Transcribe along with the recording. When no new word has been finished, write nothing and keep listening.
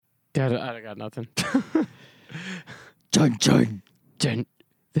I got nothing. Dun dun.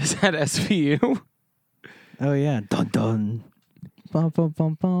 Is that SVU? Oh yeah. Dun dun. Bum bum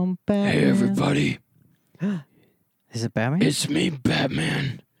bum bum. Batman. Hey, everybody. Is it Batman? It's me,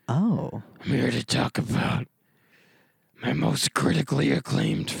 Batman. Oh. I'm here to talk about my most critically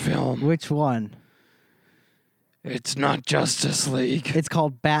acclaimed film. Which one? It's not Justice League. It's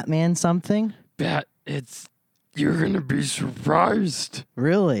called Batman something? You're going to be surprised.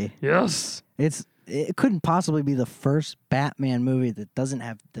 Really? Yes. It couldn't possibly be the first Batman movie that doesn't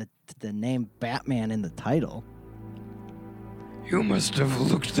have the name Batman in the title. You must have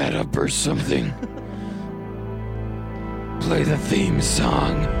looked that up or something. Play the theme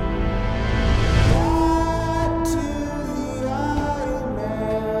song.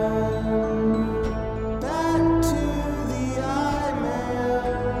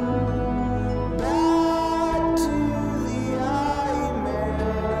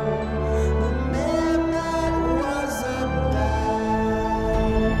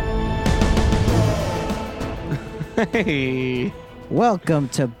 Hey. Welcome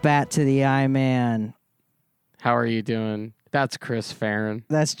to Bat to the Eye Man. How are you doing? That's Chris Farron.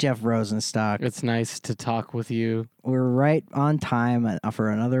 That's Jeff Rosenstock. It's nice to talk with you. We're right on time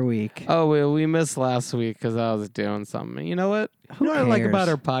for another week. Oh, we missed last week because I was doing something. You know what? Who you know what I like cares? about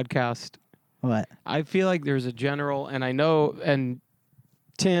our podcast? What? I feel like there's a general, and I know, and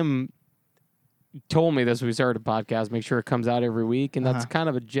Tim told me this when we started a podcast, make sure it comes out every week, and that's kind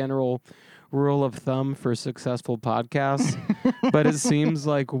of a general rule of thumb for successful podcasts. But it seems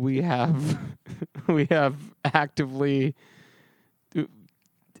like we have actively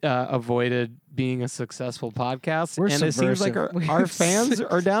avoided being a successful podcast, We're and it seems like our fans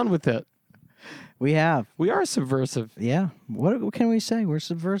are down with it. We have. We are subversive. Yeah. What can we say? We're a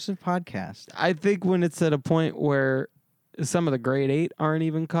subversive podcast. I think when it's at a point where some of the grade 8 aren't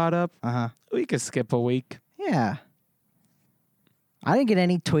even caught up, we could skip a week. Yeah. I didn't get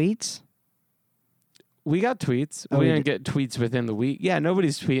any tweets. We got tweets. Oh, we we didn't get tweets within the week. Yeah,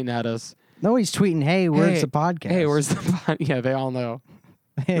 nobody's tweeting at us. Nobody's tweeting, hey, where's the podcast? Hey, where's the podcast? Yeah, they all know.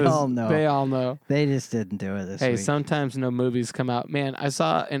 They all know. They all know. They just didn't do it this Hey, week. sometimes no movies come out. Man, I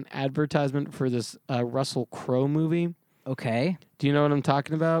saw an advertisement for this Russell Crowe movie. Okay. Do you know what I'm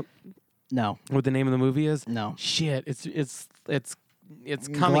talking about? No. What the name of the movie is? No. Shit, it's coming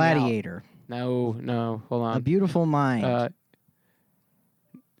Gladiator. out. No, hold on. A Beautiful Mind.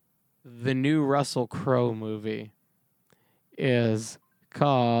 The new Russell Crowe movie is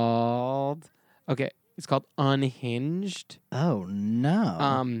called it's called Unhinged. Oh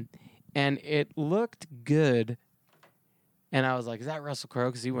no. And it looked good. And I was like, is that Russell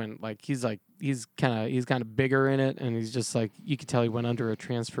Crowe? Because he's kind of bigger in it, and he's just like, you could tell he went under a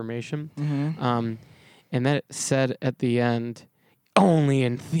transformation. Mm-hmm. And then it said at the end, only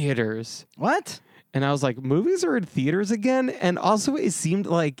in theaters. What? And I was like, movies are in theaters again? And also it seemed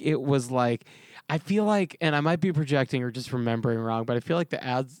like it was like, I feel like, and I might be projecting or just remembering wrong, but I feel like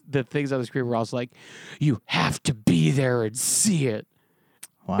the things on the screen were also like, you have to be there and see it.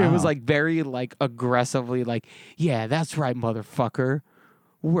 Wow. It was like very like aggressively like, yeah, that's right, motherfucker.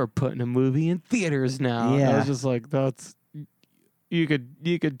 We're putting a movie in theaters now. Yeah. I was just like, you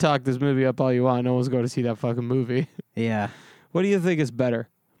could talk this movie up all you want. No one's going to see that fucking movie. Yeah. What do you think is better?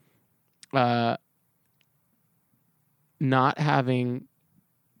 Not having,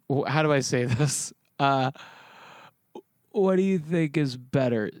 how do I say this? What do you think is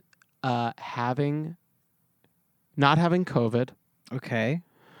better? Not having COVID, Okay.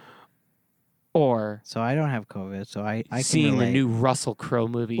 or So I don't have COVID, so I can seeing the relate. new Russell Crowe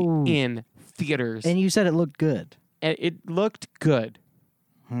movie Ooh. in theaters? And you said it looked good. And it looked good.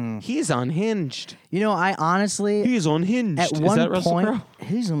 Hmm. He's unhinged. You know, I honestly He's unhinged. at Is one that Russell point Crowe?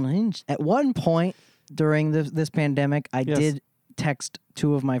 he's unhinged. At one point during this pandemic, I Yes. did text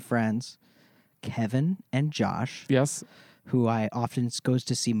two of my friends, Kevin and Josh, Yes. who I often goes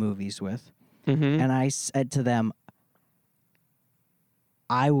to see movies with, Mm-hmm. and I said to them,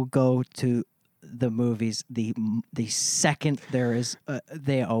 I will go to the movies the second there is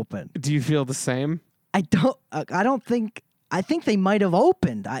they open. Do you feel the same? I don't think. I think they might have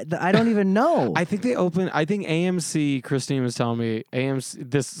opened. I don't even know. I think they opened. I think AMC. Christine was telling me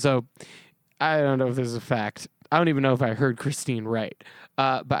AMC. So I don't know if this is a fact. I don't even know if I heard Christine right.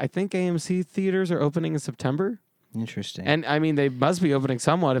 But I think AMC theaters are opening in September. Interesting. And I mean, they must be opening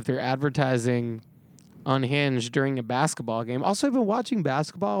somewhat if they're advertising Unhinged during a basketball game. Also, I've been watching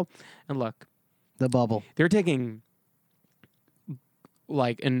basketball, and look, the bubble. they're taking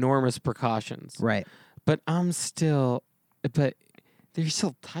like enormous precautions. Right. But they're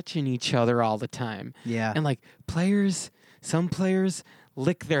still touching each other all the time. Yeah. And like some players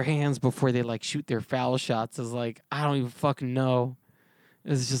lick their hands before they like shoot their foul shots is like, I don't even fucking know.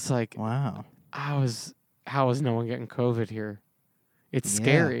 It's just like, Wow. how is no one getting COVID here? It's Yeah.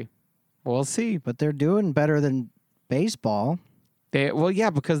 scary. We'll see. But they're doing better than baseball.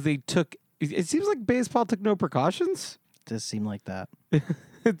 Because they took. It seems like baseball took no precautions. Does seem like that.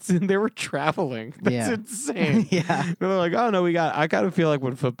 They were traveling. That's Yeah. insane. Yeah. They're like, oh no, I kind of feel like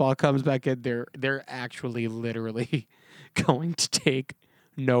when football comes back in, they're actually literally going to take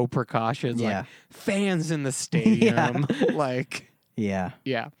no precautions. Yeah. Like fans in the stadium. Like, Yeah.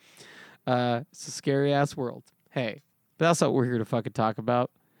 yeah. It's a scary ass world. Hey, but that's what we're here to fucking talk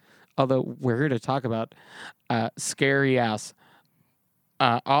about. Although we're here to talk about scary ass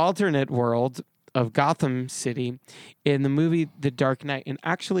alternate world of Gotham City in the movie The Dark Knight. And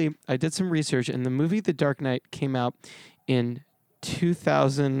actually, I did some research, and the movie The Dark Knight came out in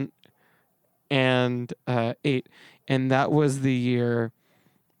 2008, and that was the year.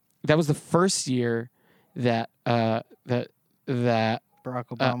 That was the first year that Barack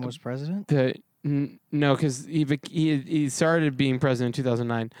Obama was president? no, because he started being president in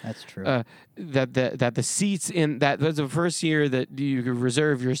 2009. That's true. That the seats in that was the first year that you could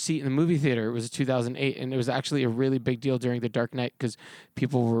reserve your seat in the movie theater. It was 2008, and it was actually a really big deal during the Dark Knight because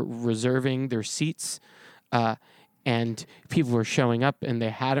people were reserving their seats, and people were showing up and they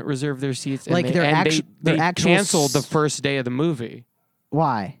hadn't reserved their seats. And Like they, their and actu- they their actual canceled the s- first day of the movie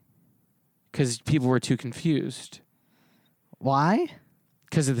Why? because people were too confused Why?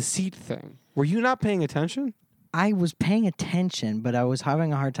 because of the seat thing. Were you not paying attention? I was paying attention, but I was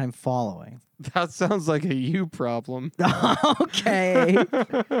having a hard time following. That sounds like a you problem. Okay.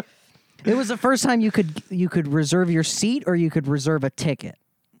 It was the first time you could reserve your seat or you could reserve a ticket.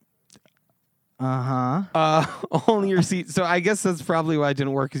 Only your seat. So I guess that's probably why it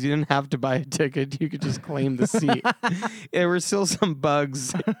didn't work because you didn't have to buy a ticket. You could just claim the seat. There were still some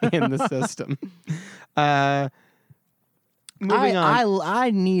bugs in the system. Moving on.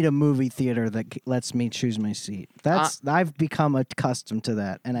 I need a movie theater that lets me choose my seat. I've become accustomed to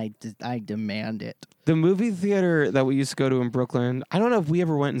that, and I demand it. The movie theater that we used to go to in Brooklyn, I don't know if we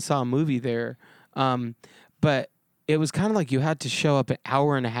ever went and saw a movie there, but it was kind of like you had to show up an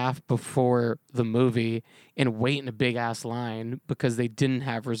hour and a half before the movie and wait in a big ass line because they didn't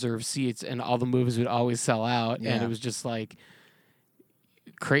have reserved seats, and all the movies would always sell out, and Yeah. it was just like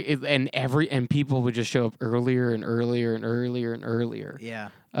crazy. And people would just show up earlier and earlier and earlier and earlier. Yeah.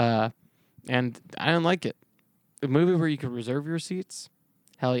 And I didn't like it. A movie where you could reserve your seats,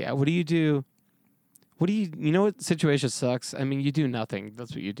 hell yeah. What do you do? You know what situation sucks? I mean, you do nothing.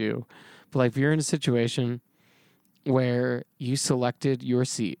 That's what you do. But like if you're in a situation where you selected your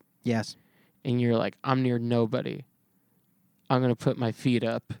seat Yes. and you're like, I'm near nobody, I'm going to put my feet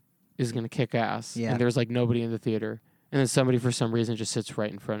up, is going to kick ass. Yeah. And there's like nobody in the theater. And then somebody for some reason just sits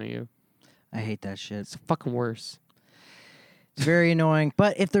right in front of you. I hate that shit. It's fucking worse. It's very annoying.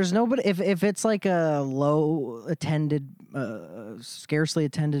 But if there's nobody, if it's like a low attended, scarcely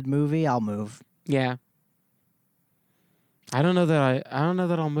attended movie, I'll move. Yeah. I don't know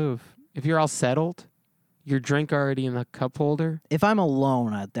that I'll move. If you're all settled, your drink already in the cup holder. If I'm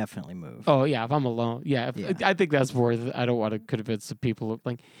alone, I'd definitely move. Oh yeah, if I'm alone, yeah. Yeah. I think that's more. I don't want to convince the people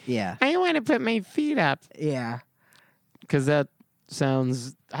like Yeah. I want to put my feet up Yeah. because that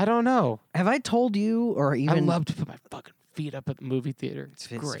sounds. I don't know. Have I told you, or even I love to put my fucking feet up at the movie theater.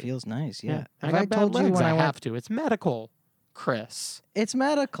 It's It great. feels nice. Yeah. I Have got I bad told you legs. when I I went? have to. It's medical, Chris. It's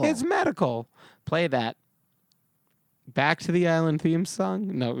medical. It's medical. Play that. Back to the Island theme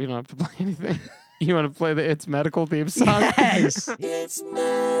song? No, we don't have to play anything. You want to play the It's Medical theme song? Yes. It's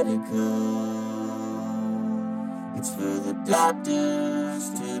medical. It's for the doctors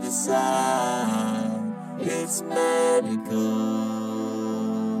to decide. It's medical.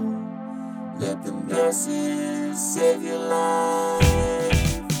 Let the nurses save your life.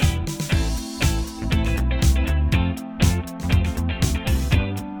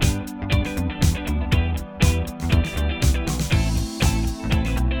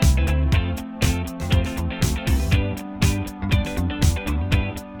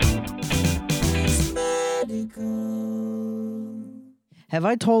 It's medical. Have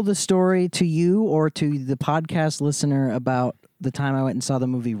I told the story to you or to the podcast listener about the time I went and saw the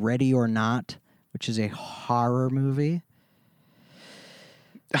movie Ready or Not, which is a horror movie?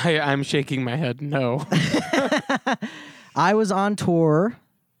 I'm shaking my head. No. I was on tour.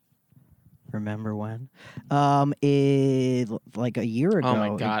 Remember when? Like a year ago. Oh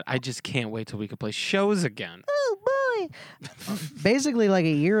my God. I just can't wait till we can play shows again. Oh boy. Basically, like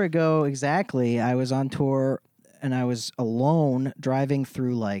a year ago exactly, I was on tour and I was alone driving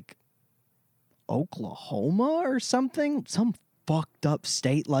through like Oklahoma or something. Some fucked up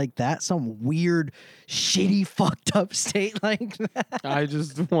state like that, some weird, shitty, fucked up state like that. I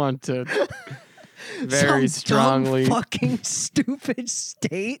just want to very Some strongly dumb, fucking stupid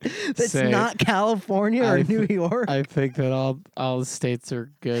state that's say, not California or New York. I think that all the states are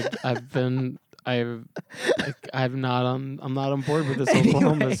good. I'm not on board with this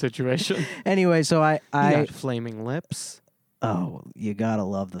Oklahoma Anyway. situation. Anyway, so You got flaming lips. oh, you gotta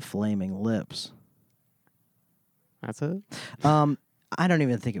love the flaming lips. That's it. I don't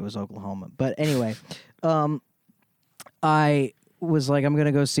even think it was Oklahoma, but anyway, I was like, I'm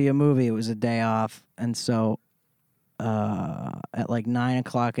gonna go see a movie. It was a day off, and so at like 9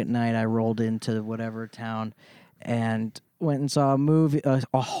 o'clock at night, I rolled into whatever town and went and saw a movie,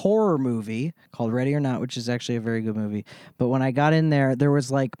 a horror movie called Ready or Not, which is actually a very good movie. But when I got in there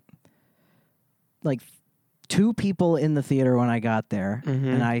was like 2 people in the theater when I got there,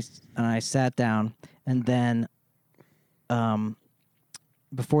 and I sat down, and then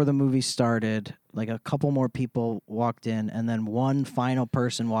before the movie started, like a couple more people walked in, and then one final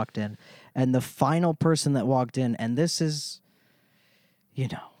person walked in. And the final person that walked in, and this is,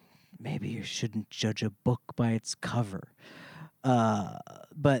 maybe you shouldn't judge a book by its cover.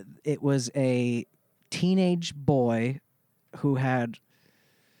 But it was a teenage boy who had,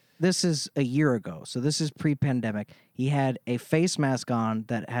 this is a year ago, so this is pre-pandemic. He had a face mask on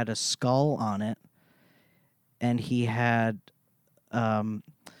that had a skull on it, and he had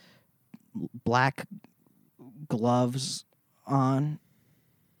black gloves on.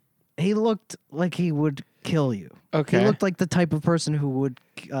 He looked like he would kill you. Okay. He looked like the type of person who would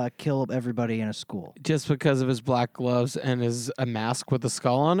kill everybody in a school. Just because of his black gloves and a mask with a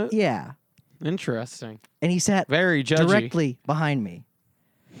skull on it? Yeah. Interesting. And he sat Very judgy. directly behind me.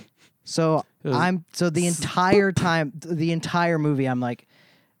 So the entire movie, I'm like,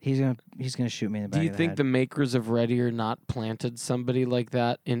 he's gonna shoot me in the back Do you of the think head. the makers of Ready or Not planted somebody like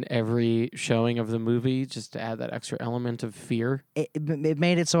that in every showing of the movie just to add that extra element of fear? It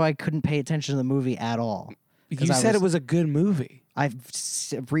made it so I couldn't pay attention to the movie at all. You said it was a good movie. I've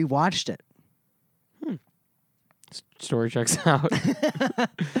rewatched it. Story checks out.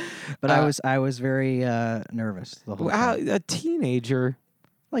 But I was very nervous the whole Wow, time. a teenager.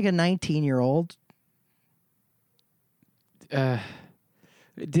 Like a 19-year-old. Did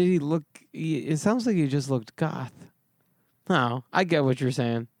he look? It sounds like he just looked goth. No, I get what you're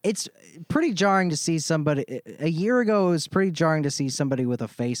saying. It's pretty jarring to see somebody. A year ago, it was pretty jarring to see somebody with a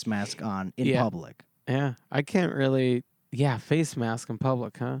face mask on in Yeah. public. Yeah, I can't really. Yeah, face mask in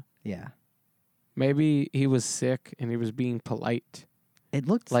public, huh? Yeah. Maybe he was sick and he was being polite. It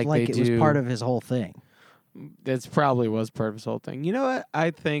looked Like like they it was do. part of his whole thing. That's probably was part of his whole thing. You know what?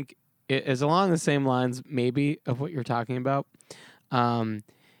 I think it is along the same lines, maybe, of what you're talking about. And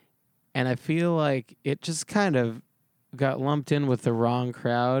I feel like it just kind of got lumped in with the wrong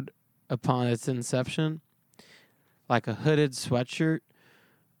crowd upon its inception. Like a hooded sweatshirt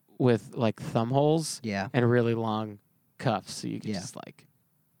with like thumb holes Yeah. and really long cuffs. So you can Yeah. just like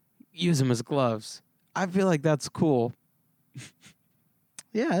use them as gloves. I feel like that's cool.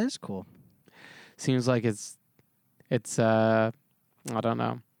 Yeah, it's cool. Seems like it's I don't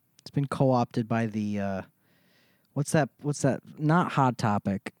know. It's been co-opted by the what's that? Not Hot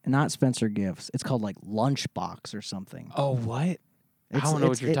Topic, not Spencer Gifts. It's called like Lunchbox or something. Oh, what? I don't know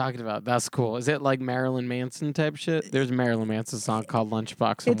what you're talking about. That's cool. Is it like Marilyn Manson type shit? There's a Marilyn Manson song called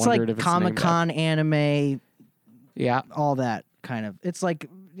Lunchbox. I It's like wondered if it's Comic-Con anime, Yeah. all that kind of.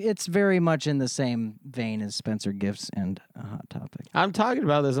 It's very much in the same vein as Spencer Gifts and Hot Topic. I'm talking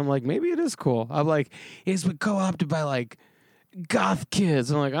about this. I'm like, maybe it is cool. I'm like, it's been co-opted by like goth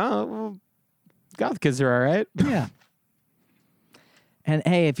kids. I'm like, oh, well, goth kids are all right. Yeah. And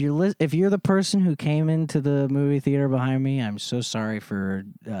hey, if you're the person who came into the movie theater behind me, I'm so sorry for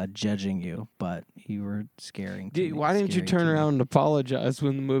judging you, but you were scaring. Why didn't you turn around and apologize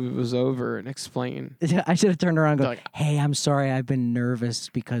when the movie was over and explain? I should have turned around and go, Like- "Hey, I'm sorry. I've been nervous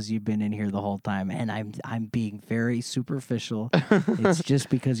because you've been in here the whole time, and I'm being very superficial. It's just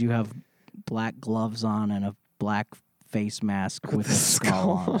because you have black gloves on and a black face mask with a skull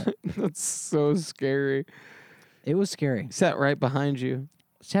on it. That's so scary. It was scary. Sat right behind you.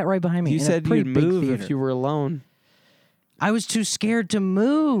 Sat right behind me. You in a said pretty you'd big move theater. if you were alone. I was too scared to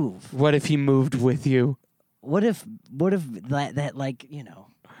move. What if he moved with you? What if that like,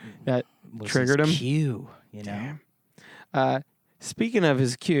 That was triggered his him? cue, Speaking of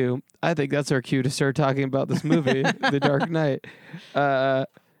his cue, I think that's our cue to start talking about this movie, The Dark Knight.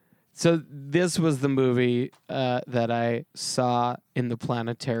 So this was the movie that I saw in the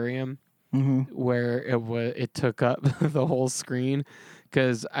planetarium, where it took up the whole screen,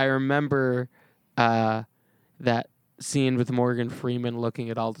 because I remember that scene with Morgan Freeman looking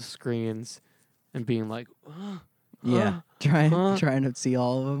at all the screens and being like, Yeah, huh? trying to see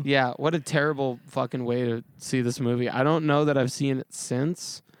all of them. yeah, what a terrible fucking way to see this movie. I don't know that I've seen it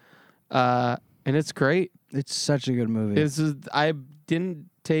since, and it's great. It's such a good movie. I didn't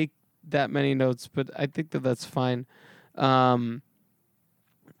take that many notes, but I think that that's fine.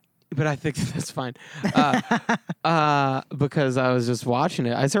 But I think that's fine because I was just watching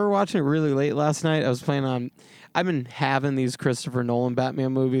it. I started watching it really late last night. I was planning on. I've been having these Christopher Nolan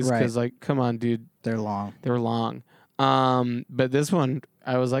Batman movies because, like, come on, dude, They're long. they're long. But this one,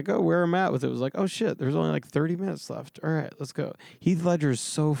 I was like, oh, where I'm at with it was like, oh shit, there's only like 30 minutes left. All right, let's go. Heath Ledger's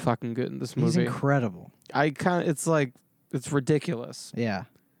so fucking good in this movie. He's incredible. It's like, it's ridiculous. Yeah.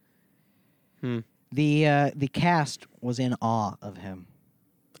 Hmm. The cast was in awe of him.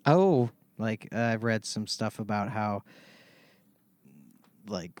 Oh, Like I've read some stuff about how,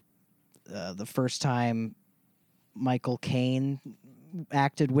 like, the first time Michael Caine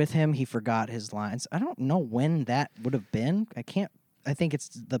acted with him, he forgot his lines. I don't know when that would have been. I think it's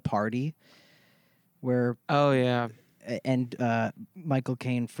the party where oh yeah, and Michael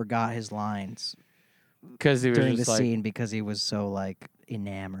Caine forgot his lines because he was during the just like, scene because he was so like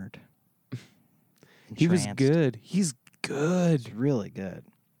enamored. he was Entranced. good. He's good. It's really good.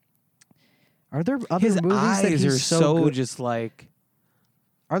 Are there other His movies that eyes he's are so good? just like.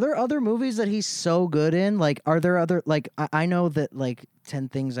 Are there other movies that he's so good in? Like, are there other like I know that like 10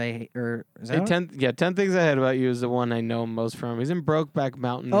 Things I Hate or is that what? 10 Things I Hate About You is the one I know most from. He's in Brokeback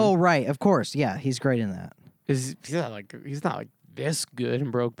Mountain. Oh right, of course, yeah, he's great in that. He's not like this good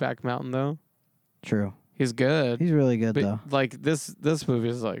in Brokeback Mountain though. True, He's good. he's really good But though. like this movie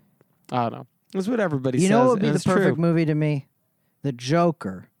is like, I don't know. That's what everybody You says. know what would be and the it's perfect true. movie to me? The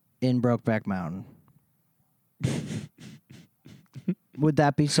Joker in Brokeback Mountain. Would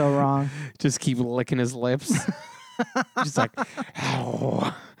that be so wrong? Just keep licking his lips. Just like,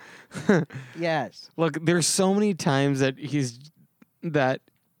 ow. Yes. Look, there's so many times that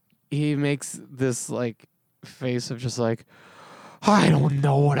he makes this like face of just like, I don't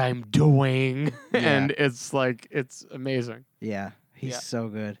know what I'm doing, and it's like it's amazing. Yeah, he's Yeah. so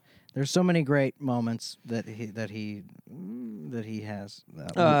good. There's so many great moments that he has.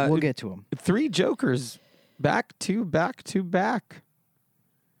 We'll get to him. 3 Jokers, back to back.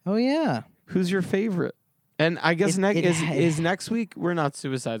 Oh yeah. Who's your favorite? And I guess It- is next week. We're not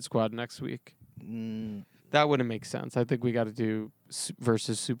Suicide Squad next week. Mm, That wouldn't make sense. I think we got to do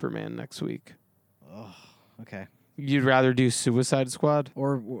versus Superman next week. oh, okay. You'd rather do Suicide Squad?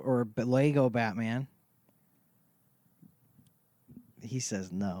 Or Lego Batman. He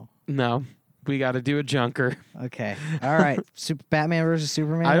says no. No, we got to do a Junker. Okay. All right. Batman versus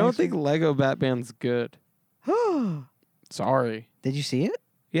Superman. I don't next think Lego Batman's good. week? Sorry. Did you see it?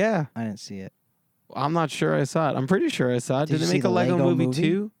 Yeah, I didn't see it. I'm not sure I saw it. I'm pretty sure I saw it. Did Did you they see make a the Lego Lego movie movie?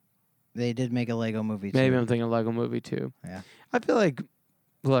 too? They did make a Lego movie too. Maybe I'm thinking Lego movie too. Yeah. I feel like,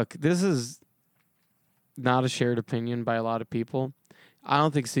 look, this is not a shared opinion by a lot of people. I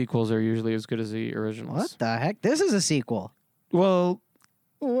don't think sequels are usually as good as the originals. What the heck? This is a sequel. Well,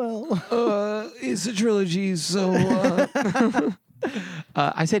 Well. it's a trilogy, so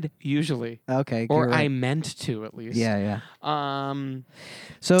I said usually, Okay. or you're right. I meant to at least. Yeah. So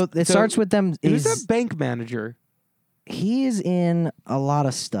So it starts with them. who's that bank manager? He is in a lot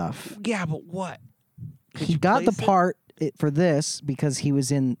of stuff. Yeah, but what? Could He you got the place it? part for this because he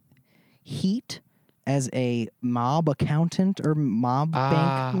was in Heat as a mob accountant or mob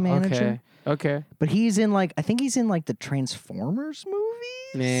bank manager. Okay. But he's in I think he's in the Transformers movies.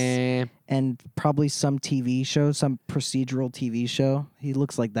 Nah. And probably some TV show, some procedural TV show. He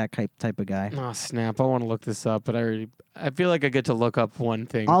looks like that type of guy. Oh snap! I want to look this up, but I feel like I get to look up one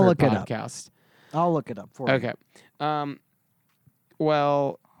thing I'll per look it up. podcast. I'll look it up for you. Okay.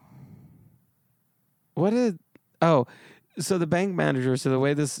 Well, so the bank manager. So the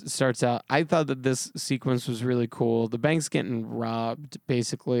way this starts out, I thought that this sequence was really cool. The bank's getting robbed,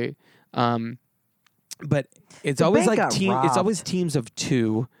 basically. But it's The always bank like got it's always robbed. teams of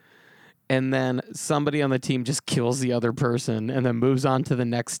 2. And then somebody on the team just kills the other person and then moves on to the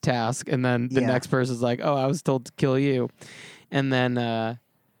next task. And then the Yeah. next person's like, oh, I was told to kill you. And then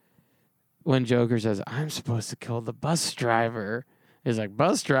when Joker says, I'm supposed to kill the bus driver, he's like,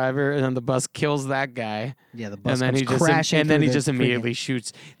 bus driver? And then the bus kills that guy. Yeah, the bus And then comes he just crashing and then through he the just freaking- immediately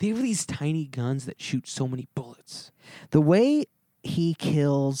shoots. They have these tiny guns that shoot so many bullets. The way he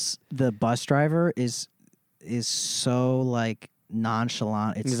kills the bus driver is so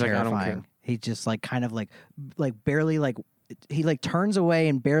nonchalant. It's He's like, I don't terrifying. care. He just kind of barely he turns away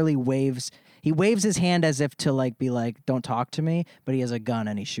and barely waves. He waves his hand as if to be like, don't talk to me, but he has a gun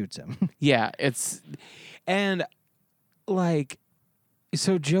and he shoots him. Yeah, and like,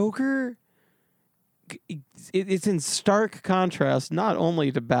 so Joker, it's in stark contrast not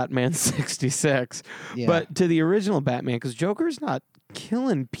only to Batman 66, Yeah. but to the original Batman, because Joker's not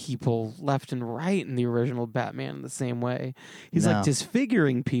killing people left and right in the original Batman in the same way. He's No. like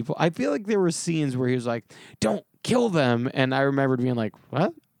disfiguring people. I feel like there were scenes where he was like, "Don't kill them," and I remembered being like,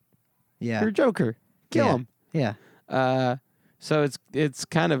 "What? Yeah. You're Joker. Kill Yeah. him." Yeah. So it's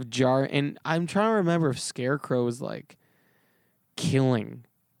kind of and I'm trying to remember if Scarecrow was like killing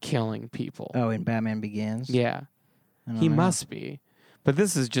people. Oh, in Batman Begins? Yeah, I don't he know. must be. But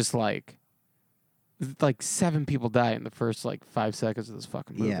this is just like 7 people die in the first 5 seconds of this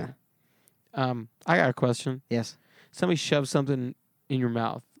fucking movie. Yeah. I got a question. Yes. Somebody shoved something in your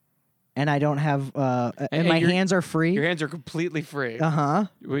mouth. And I don't have, and and my your- hands are free. Your hands are completely free. Uh-huh.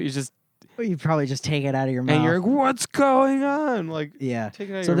 You just Well, you probably just take it out of your mouth. and you're like, "What's going on?" Like, yeah. take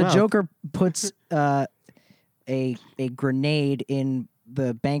it out of So your the mouth. Joker puts a grenade in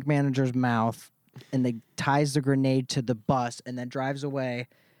the bank manager's mouth and they ties the grenade to the bus and then drives away.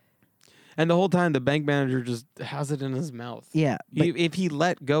 And the whole time, the bank manager just has it in his mouth. Yeah. But If he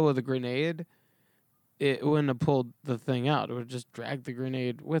let go of the grenade, it wouldn't have pulled the thing out. It would just drag the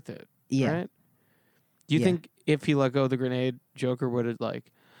grenade with it. yeah. Right? Do you Yeah. think if he let go of the grenade, Joker would have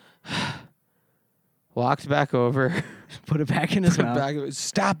walked back over, Put it back in his put it mouth. back,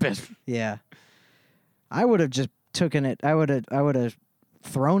 stop it? Yeah. I would have just taken it. I would have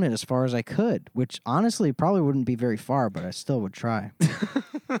thrown it as far as I could, which honestly probably wouldn't be very far, but I still would try.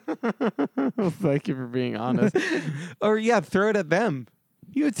 Thank you for being honest. Or throw it at them.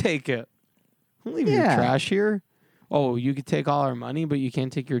 You would take it. Don't leave your Yeah. trash here. Oh, you could take all our money, but you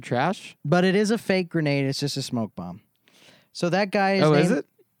can't take your trash? But it is a fake grenade. It's just a smoke bomb. So that guy is. Is it?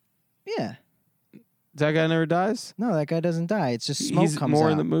 Yeah. That guy never dies? No, that guy doesn't die. It's just smoke He's comes more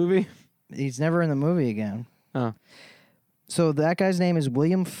out. in the movie? He's never in the movie again. Oh. So that guy's name is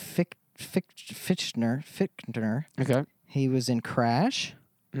William Fichtner. Okay. He was in Crash,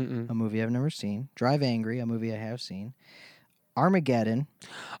 Mm-mm. a movie I've never seen. Drive Angry, a movie I have seen. Armageddon,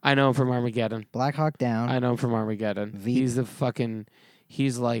 I know him from Armageddon. Black Hawk Down. I know him from Armageddon. Veep.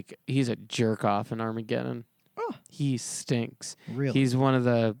 He's a jerk off in Armageddon. Oh. He stinks. Really? He's one of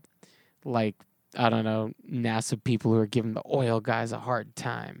the, I don't know, NASA people who are giving the oil guys a hard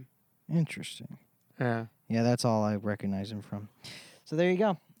time. Interesting. Yeah. Yeah, that's all I recognize him from. So there you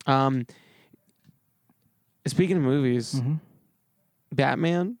go. Speaking of movies, Mm-hmm.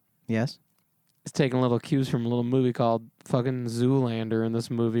 Batman Yes. is taking little cues from a little movie called fucking Zoolander in this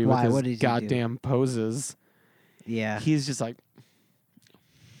movie Why? with What his did he do? goddamn poses. Yeah. He's just like,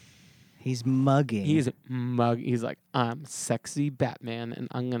 He's mugging. he's like, I'm sexy Batman and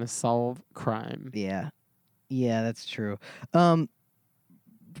I'm going to solve crime. Yeah. Yeah, that's true.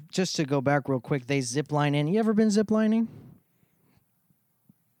 Just to go back real quick, they zip line in. You ever been zip lining?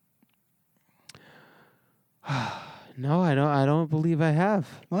 No, I don't believe I have.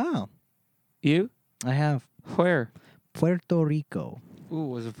 Wow. You? I have. Where? Puerto Rico. Ooh,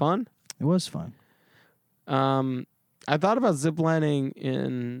 was it fun? It was fun. I thought about ziplining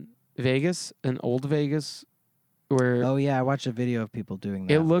in Vegas, in old Vegas, where Oh yeah, I watched a video of people doing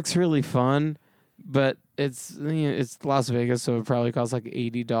that. it looks really fun, but it's Las Vegas, so it probably costs like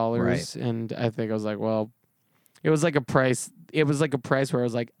 $80. Right. And I think I was like, well, it was like a price. It was like a price where I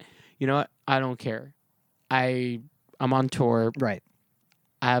was like, you know what? I don't care. I'm on tour. Right.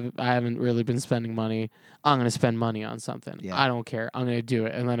 I haven't really been spending money. I'm gonna spend money on something. Yeah. I don't care. I'm gonna do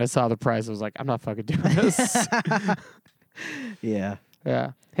it. And then I saw the price. I was like, I'm not fucking doing this. Yeah.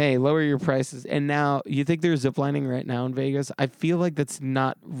 Yeah. Hey, lower your prices. And now, you think there's ziplining right now in Vegas? I feel like that's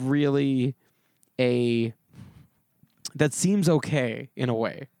not really that seems okay in a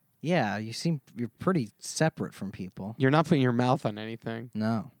way. Yeah, you're pretty separate from people. You're not putting your mouth on anything.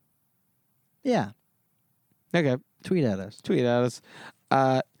 No. Yeah. Okay. Tweet at us. Tweet at us.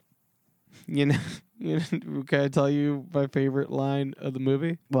 Can I tell you my favorite line of the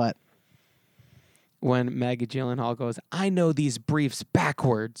movie? What? When Maggie Gyllenhaal goes, I know these briefs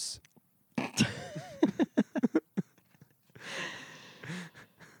backwards.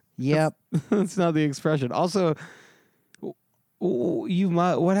 Yep. That's not the expression. Also, you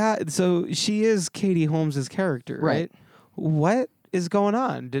might so she is Katie Holmes' character, right? Right. What is going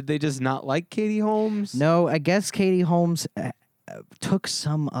on? Did they just not like Katie Holmes? No, I guess Katie Holmes took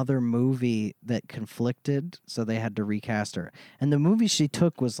some other movie that conflicted, so they had to recast her. And the movie she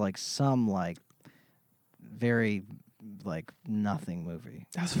took was some very nothing movie.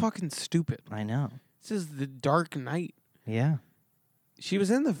 That's fucking stupid. I know. This is The Dark Knight. Yeah. She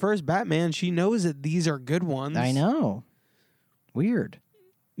was in the first Batman. She knows that these are good ones. I know. Weird.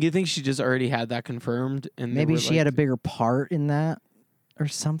 You think she just already had that confirmed? And Maybe she had a bigger part in that or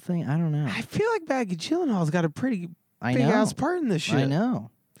something. I don't know. I feel like Maggie Gyllenhaal's got a pretty I big know. ass part in this shit. I know.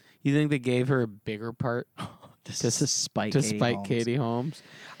 You think they gave her a bigger part To spite Katie Holmes?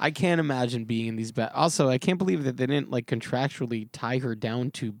 I can't imagine being in these. Also, I can't believe that they didn't like contractually tie her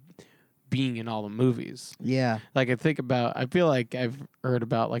down to being in all the movies. Yeah. Like I feel like I've heard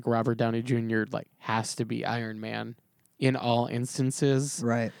about like Robert Downey Jr. like has to be Iron Man in all instances,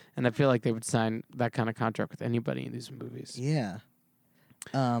 Right. and I feel like they would sign that kind of contract with anybody in these movies. Yeah.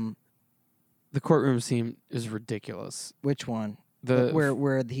 The courtroom scene is ridiculous. Which one? The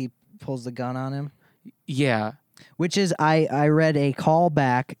Where he pulls the gun on him? Yeah. Which is I read a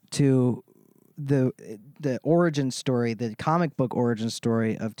callback to the origin story, the comic book origin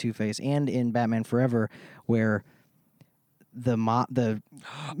story of Two-Face, and in Batman Forever, where the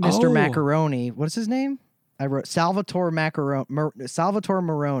Mr. Macaroni, what's his name? I wrote Salvatore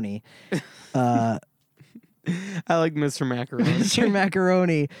Maroni. I like Mr. Macaroni. Mr.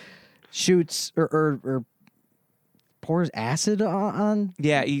 Macaroni shoots or pours acid on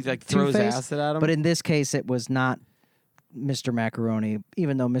Yeah, he like throws Two-Face, acid at him. but in this case it was not Mr. Macaroni,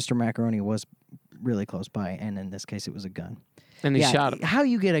 even though Mr. Macaroni was really close by, and in this case it was a gun. and he shot him. How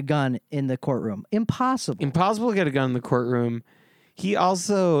you get a gun in the courtroom? Impossible. Impossible to get a gun in the courtroom. He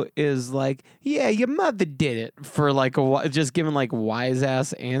also is like, yeah, your mother did it for like a while, just giving like wise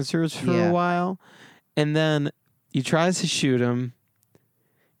ass answers for Yeah. a while. And then he tries to shoot him.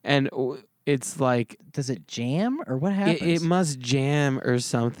 And it's like, Does it jam or what happens? it must jam or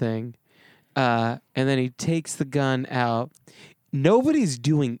something. And then he takes the gun out. Nobody's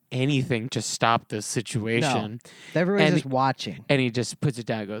doing anything to stop this situation. Everybody's and- just watching. And he just puts it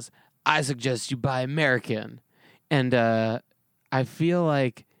down and goes, I suggest you buy American. And I feel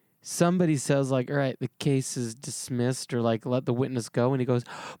like somebody says, like, all right, the case is dismissed or, like, let the witness go. And he goes,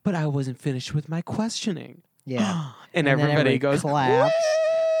 but I wasn't finished with my questioning. Yeah. and then everybody goes, claps. "Woo!"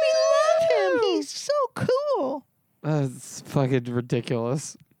 We love him. He's so cool. It's fucking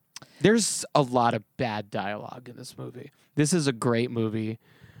ridiculous. There's a lot of bad dialogue in this movie. This is a great movie,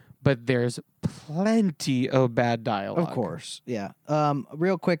 but there's plenty of bad dialogue. Of course, yeah.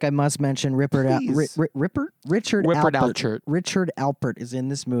 Real quick, I must mention Richard Please. Richard Whippert Alpert. Alchert. Richard Alpert is in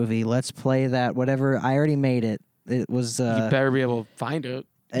this movie. Let's play that. Whatever. I already made it. It was. You better be able to find it.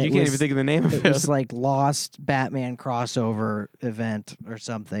 it You can't was- even think of the name of It it. was like Lost Batman crossover event or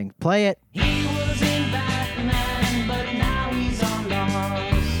something. Play it. He was in Batman, but now he's on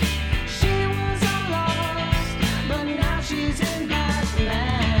Lost. She was on Lost, but now she's in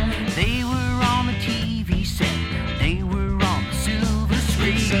Batman. They were on the TV set, they were on the silver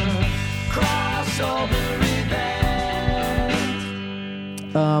screen. It's a crossover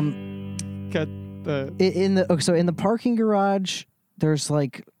event. Cut the. In the parking garage, there's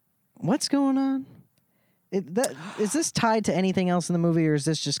like, what's going on? Is this tied to anything else in the movie, or is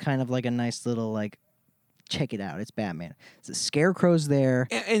this just kind of like a nice little like, check it out, it's Batman. The Scarecrow's there.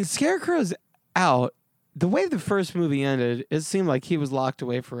 And Scarecrow's out. The way the first movie ended, it seemed like he was locked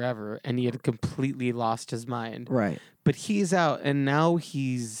away forever and he had completely lost his mind. Right. But he's out and now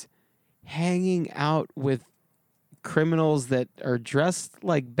he's hanging out with criminals that are dressed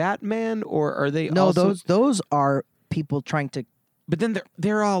like Batman, or are they No, also... those are people trying to. But then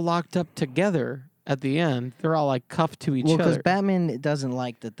they're all locked up together at the end. They're all like cuffed to each Well, because other. Batman doesn't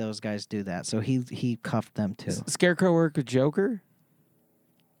like that those guys do that, so he cuffed them too. Scarecrow work with Joker?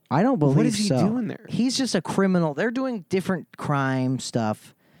 I don't believe What is he so. doing there? He's just a criminal. They're doing different crime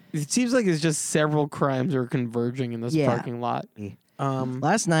stuff. It seems like it's just several crimes are converging in this Yeah. parking lot.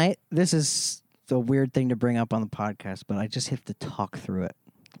 Last night, this is the weird thing to bring up on the podcast, but I just have to talk through it.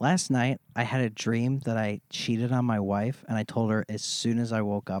 Last night, I had a dream that I cheated on my wife, and I told her as soon as I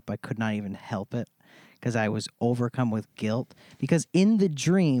woke up, I could not even help it because I was overcome with guilt. Because in the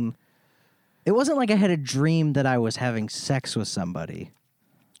dream, it wasn't like I had a dream that I was having sex with somebody,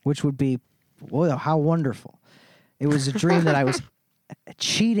 which would be, well, how wonderful. It was a dream that I was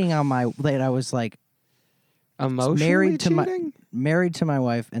cheating on that I was like Emotionally cheating? married to my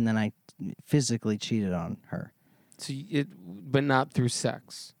wife, and then I physically cheated on her So but not through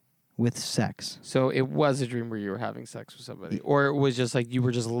sex. with sex. So it was a dream where you were having sex with somebody, or it was just like you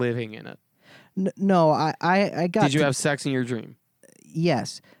were just living in it. No, I got. Did you have sex in your dream?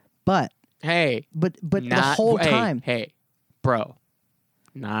 Yes, but Hey, the not, whole hey, time. Hey, bro,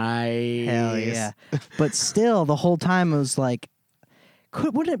 nice. Hell yeah! But still, the whole time it was like,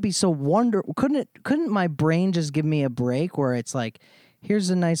 wouldn't it be so wonderful? Couldn't my brain just give me a break where it's like, here's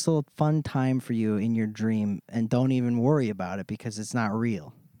a nice little fun time for you in your dream, and don't even worry about it because it's not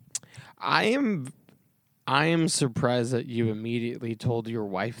real. I am I am surprised that you immediately told your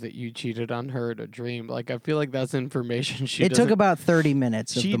wife that you cheated on her in a dream. Like, I feel like that's information she It took doesn't- about 30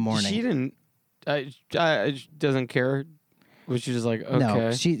 minutes of she, the morning. She didn't. Doesn't care. Was she just like, okay?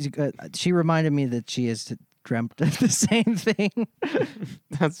 No, she reminded me that she has dreamt of the same thing.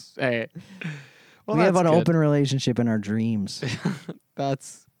 That's hey. Well, We have that's an good. open relationship in our dreams.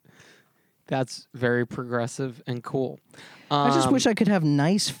 That's very progressive and cool. I just wish I could have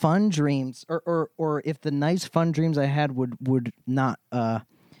nice, fun dreams, or if the nice, fun dreams I had would not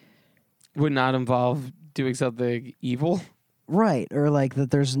would not involve doing something evil. right, or like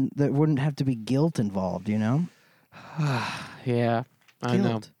that wouldn't have to be guilt involved. You know, Yeah, I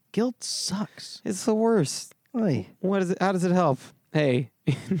know. Guilt sucks. It's the worst. Oy. What is it? How does it help? Hey,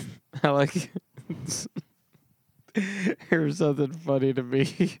 I like. Here's something funny to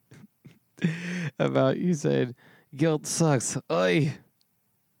me about you saying guilt sucks. Oy,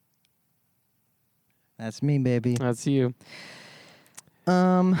 That's me, baby. that's you.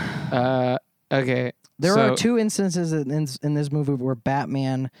 Okay. There so, are two instances in this movie where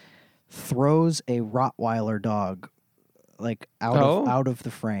Batman throws a Rottweiler dog like out of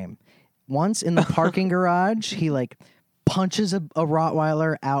the frame. Once in the parking garage, he like punches a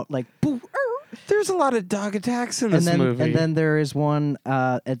Rottweiler out like boo. There's a lot of dog attacks in And this then, movie. and then there is one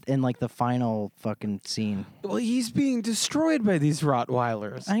in like the final fucking scene. well, he's being destroyed by these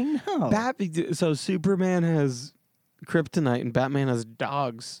Rottweilers. I know. So Superman has kryptonite and Batman has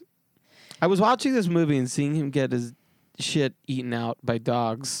dogs. I was watching this movie and seeing him get his shit eaten out by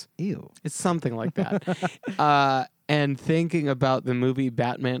dogs. Ew. It's something like that. And thinking about the movie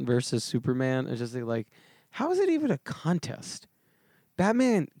Batman versus Superman, it's just like, how is it even a contest?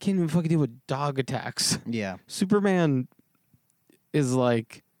 Batman can't even fucking deal with dog attacks. Yeah. Superman is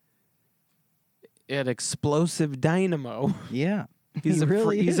like an explosive dynamo. Yeah. He's He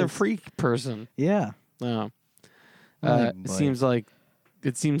really he's a is. freak person. Yeah. No. Oh, It boy.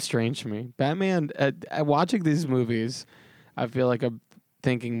 seems strange to me. Batman, watching these movies, I feel like I'm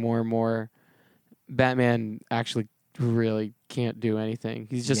thinking more and more Batman actually really can't do anything.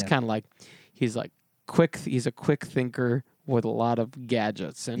 He's just Yeah. kind of like, he's quick. He's a quick thinker with a lot of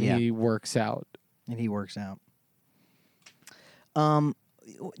gadgets, and Yeah. he works out. And he works out.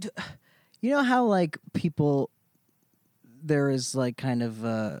 You know how like people, there is like kind of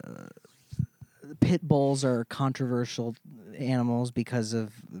pit bulls are controversial animals because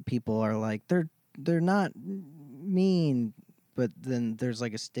of people are like they're not mean, but then there's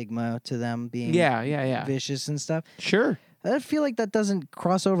like a stigma to them being Yeah. vicious and stuff. Sure. I feel like that doesn't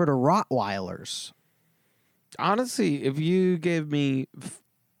cross over to Rottweilers. Honestly, if you gave me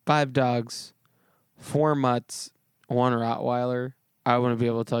 5 dogs, 4 mutts, 1 Rottweiler, I wouldn't be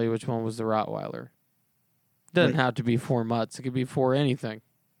able to tell you which one was the Rottweiler. Doesn't have to be 4 mutts. It could be 4 anything.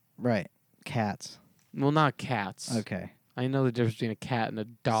 Right. Cats. Well, not cats. Okay. I know the difference between a cat and a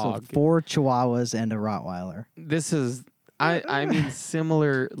dog. So 4 Chihuahuas and a Rottweiler. This is, I mean,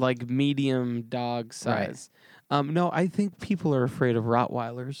 similar, like medium dog size. No, I think people are afraid of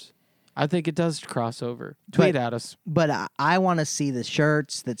Rottweilers. I think it does cross over. Tweet at us. But I want to see the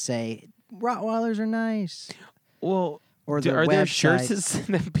shirts that say Rottweilers are nice. Well, Or are there shirts website.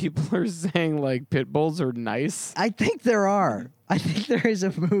 that people are saying like pit bulls are nice? I think there are. I think there is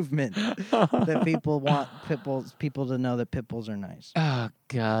a movement that people want people to know that pit bulls are nice. Oh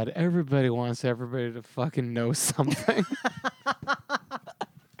God! Everybody wants everybody to fucking know something.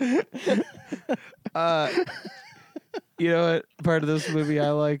 You know what part of this movie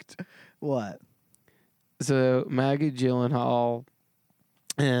I liked? What? So Maggie Gyllenhaal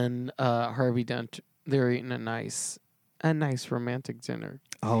and Harvey Dent, they're eating a nice romantic dinner.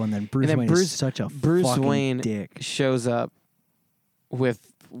 Oh, and then Bruce then Wayne Bruce- is such a Bruce fucking Wayne dick. Shows up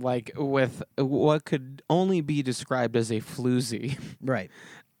with what could only be described as a floozy. Right.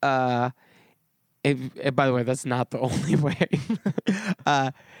 By the way, that's not the only way.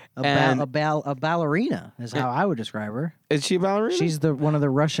 A ballerina is how I would describe her. Is she a ballerina? She's one of the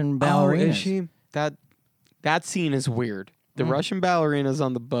Russian Oh, ballerinas. is she? That scene is weird. The Russian ballerina's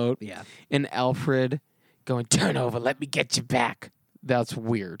on the boat. Yeah. And Alfred going, turn over, let me get you back. That's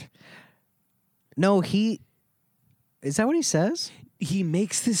weird. No, is that what he says? He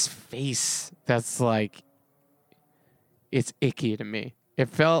makes this face that's like, it's icky to me. It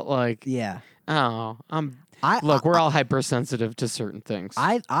felt like, Yeah. oh, Look, we're all hypersensitive to certain things.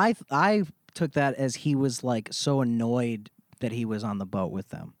 I took that as he was like so annoyed that he was on the boat with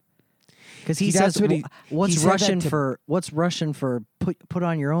them. Because he That's says, what he "What's said that Russian to- for? What's Russian for? Put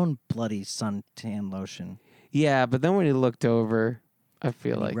on your own bloody suntan lotion." Yeah, but then when he looked over, I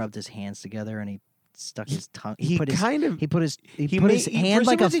feel And like he rubbed his hands together and he stuck his tongue. he put his, kind of- he put his He put his made- hand for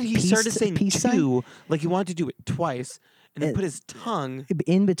some like a reason, he peace, started saying peace sign two, like he wanted to do it twice, and then It- put his tongue.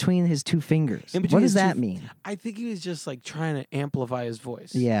 in between his two fingers. In between What his does two that mean? I think he was just like trying to amplify his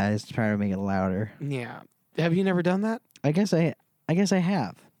voice. Yeah, he's trying to make it louder. Yeah. Have you never done that? I guess I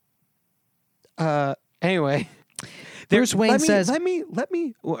have. Anyway. Bruce Wayne says- Let me.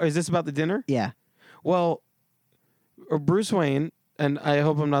 Is this about the dinner? Yeah. Well, Bruce Wayne, and I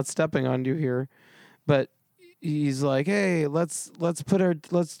hope I'm not stepping on you here, but he's like, "Hey, let's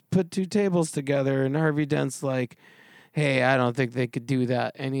put two tables together." And Harvey Dent's like, "Hey, I don't think they could do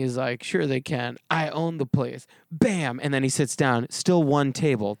that." And he's like, "Sure they can. I own the place." Bam! And then he sits down. Still one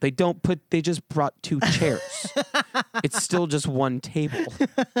table. They just brought two chairs. It's still just one table.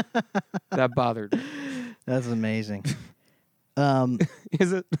 That bothered me. That's amazing.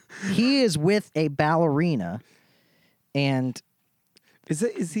 Is it? He is with a ballerina, and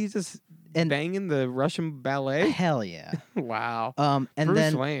Is he just And- banging the Russian ballet? hell yeah. Wow. And Bruce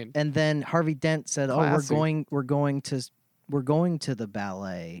then Wayne. and then Harvey Dent said, Classy. "Oh, we're going to the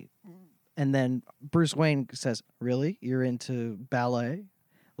ballet." And then Bruce Wayne says, "Really? You're into ballet?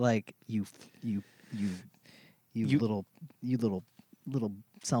 Like you You- little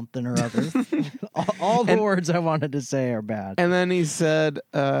something or other." all the words I wanted to say are bad. And then he said,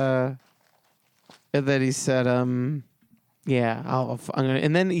 yeah, I'm gonna.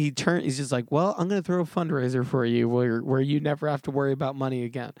 And then he turned. He's just like, well, I'm gonna throw a fundraiser for you where you never have to worry about money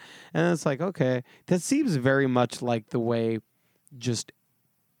again. And it's like, okay, that seems very much like the way just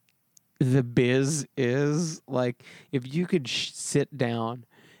the biz is. Like, if you could sit down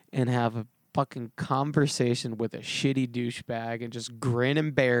and have a fucking conversation with a shitty douchebag and just grin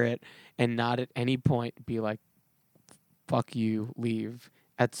and bear it and not at any point be like, fuck you, leave.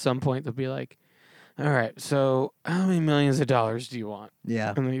 At some point they'll be like, all right, so how many millions of dollars do you want?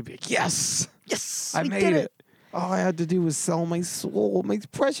 Yeah. And then you'd be like, yes, I we made did it. All I had to do was sell my soul, my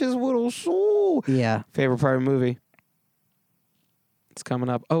precious little soul. Yeah. Favorite part of the movie? It's coming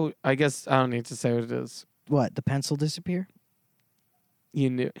up. Oh, I guess I don't need to say what it is. What? The pencil disappear? You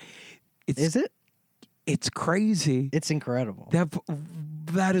knew. Is it? It's crazy. It's incredible. That's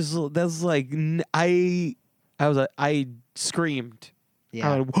like I was like, I screamed. Yeah.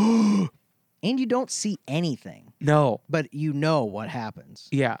 I went, And you don't see anything, no. but you know what happens.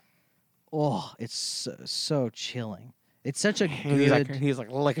 Yeah. Oh, it's so chilling. It's such a And good. he's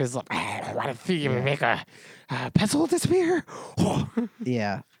like licking his lip. I want to see you make a pencil disappear.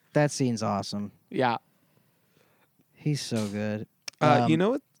 Yeah, that scene's awesome. Yeah. He's so good. You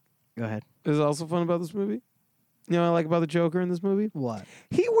know what Go ahead. is also fun about this movie? You know what I like about the Joker in this movie? What?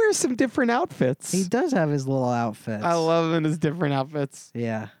 He wears some different outfits. He does have his little outfits. I love him in his different outfits.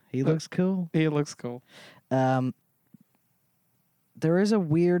 Yeah, he looks cool. He looks cool. There is a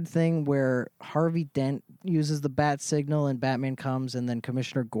weird thing where Harvey Dent uses the bat signal and Batman comes, and then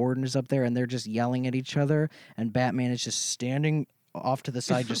Commissioner Gordon is up there and they're just yelling at each other, and Batman is just standing off to the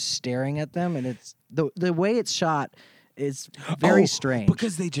side just staring at them, and it's the way it's shot is very strange.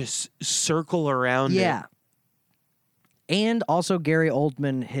 Because they just circle around Yeah. it. And also Gary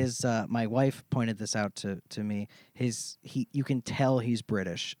Oldman, his my wife pointed this out to me. You can tell he's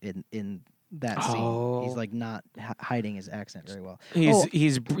British in that scene. Oh. He's like not hiding his accent very well. He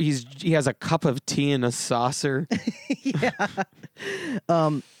has a cup of tea in a saucer. Yeah.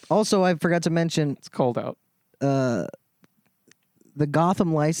 Also, I forgot to mention It's cold out. the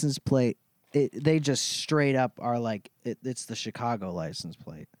Gotham license plate. They just straight up are like it's the Chicago license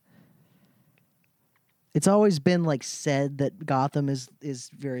plate. It's always been like said that Gotham is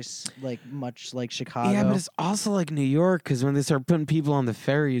very like much like Chicago. Yeah, but it's also like New York because when they start putting people on the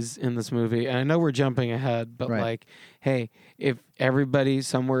ferries in this movie, and I know we're jumping ahead, but Right. like, hey, if everybody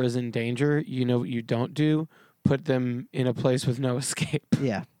somewhere is in danger, you know what you don't do? Put them in a place with no escape.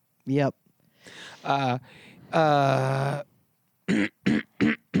 Yeah. Yep.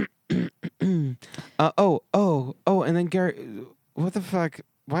 And then Gary, what the fuck?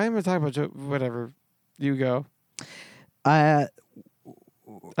 Why am I talking about whatever? You go. I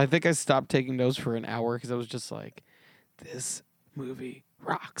think I stopped taking notes for an hour because I was just like, this movie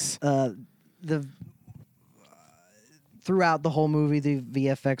rocks. Throughout the whole movie, the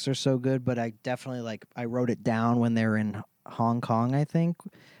VFX are so good, but I definitely I wrote it down when they're in Hong Kong, I think.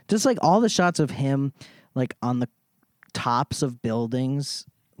 Just like all the shots of him like on the tops of buildings,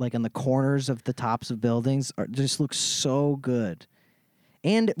 like on the corners of the tops of buildings just look so good.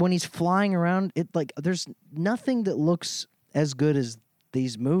 And when he's flying around, it there's nothing that looks as good as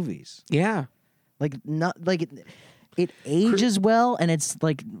these movies. Yeah. It ages well, and it's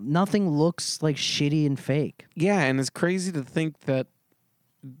like nothing looks like shitty and fake. Yeah, and it's crazy to think that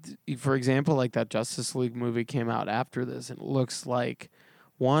for example, like that Justice League movie came out after this, and it looks like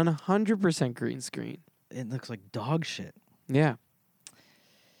 100% green screen. It looks like dog shit. Yeah.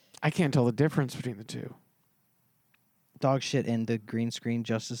 I can't tell the difference between the two. Dog shit in the green screen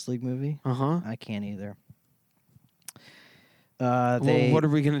Justice League movie. Uh-huh. I can't either. Well, what are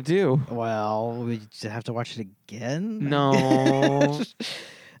we going to do? Well, we just have to watch it again. No.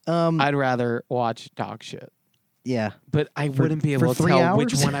 Um. I'd rather watch dog shit. Yeah. But I For- wouldn't be for able to 3 tell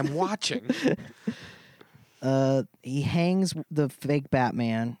which hours? one I'm watching. He hangs the fake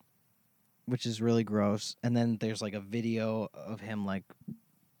Batman, which is really gross. And then there's like a video of him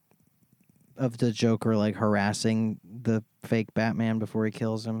of the Joker like harassing the fake Batman before he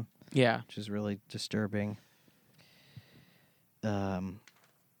kills him, Yeah. which is really disturbing.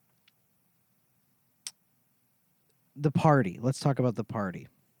 The party. Let's talk about the party.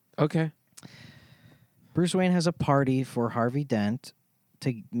 Okay. Bruce Wayne has a party for Harvey Dent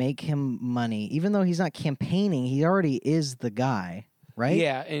to make him money. Even though he's not campaigning, he already is the guy, right?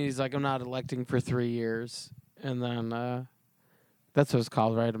 Yeah, and he's like, I'm not electing for 3 years. And then that's what it's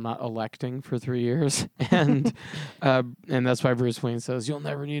called, right? I'm not electing for 3 years. And that's why Bruce Wayne says, you'll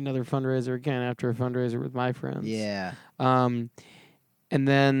never need another fundraiser again after a fundraiser with my friends. Yeah. And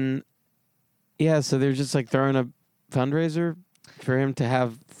then, yeah, so they're just like throwing a fundraiser for him to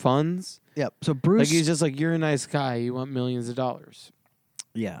have funds. Yep. So Bruce. Like he's just like, you're a nice guy. You want millions of dollars.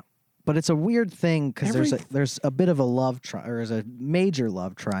 Yeah. But it's a weird thing because Every- there's a bit of a love or there's a major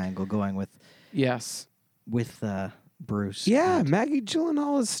love triangle going with Yes. Bruce. Yeah, and- Maggie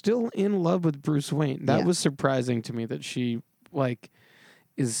Gyllenhaal is still in love with Bruce Wayne. That Yeah. was surprising to me that she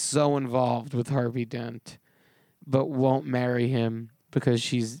is so involved with Harvey Dent, but won't marry him because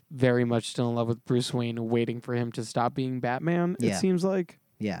she's very much still in love with Bruce Wayne, waiting for him to stop being Batman. Yeah. It seems like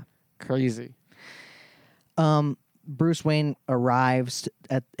Yeah. crazy. Bruce Wayne arrives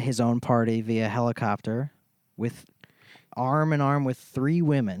at his own party via helicopter with arm in arm with 3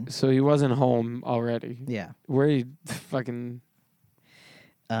 women. So he wasn't home already. Yeah. Where he fucking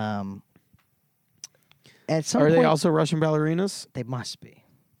At some are point, they also Russian ballerinas? they must be.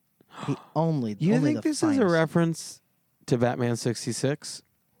 The only. You only think the this is a finest. reference to Batman 66?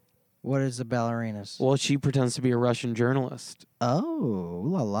 What is the ballerinas? Well, she pretends to be a Russian journalist. Oh, ooh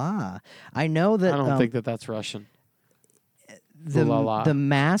la la! I know that. I don't think that that's Russian. the Ooh la la. the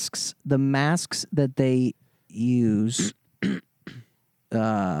masks that they use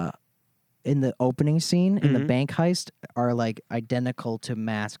in the opening scene in the Mhm. bank heist are like identical to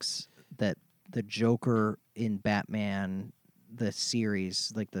masks that the Joker in Batman the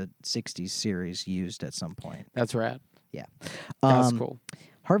series, like the 60s series, used at some point. That's rad. Yeah. That's cool.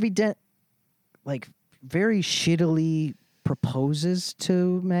 Harvey Dent like very shittily proposes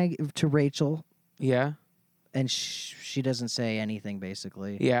to Rachel, Yeah. and she doesn't say anything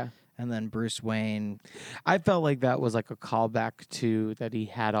basically. Yeah. And then Bruce Wayne. I felt like that was like a callback to that he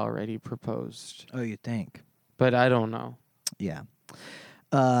had already proposed, Oh, you think? but I don't know. Yeah.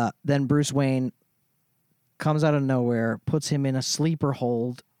 Then Bruce Wayne comes out of nowhere, puts him in a sleeper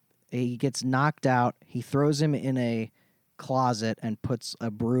hold. He gets knocked out. He throws him in a closet and puts a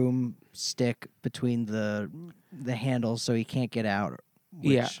broomstick between the handles so he can't get out.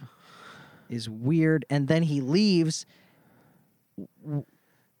 Which Yeah. is weird. And then he leaves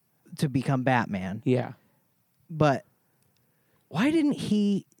to become Batman. Yeah. But why didn't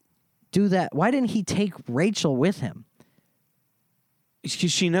he do that? Why didn't he take Rachel with him?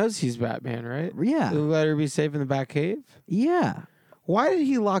 She knows he's Batman, right? Yeah. Let her be safe in the Batcave. Yeah. Why did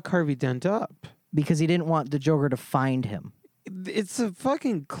he lock Harvey Dent up? Because he didn't want the Joker to find him. It's a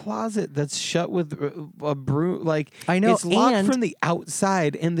fucking closet that's shut with a broom. Like, I know, it's locked and- from the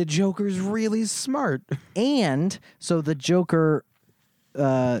outside, and the Joker's really smart. And so the Joker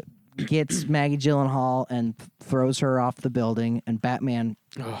gets Maggie Gyllenhaal and throws her off the building, and Batman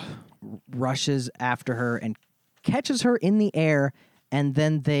rushes after her and catches her in the air, and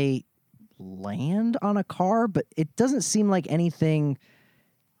then they land on a car, but it doesn't seem like anything.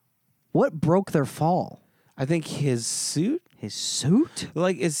 What broke their fall? I think his suit, His suit?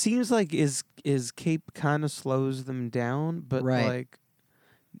 like, it seems like his cape kind of slows them down, but Right. like,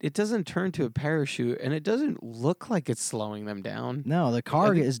 it doesn't turn to a parachute, and it doesn't look like it's slowing them down. No, the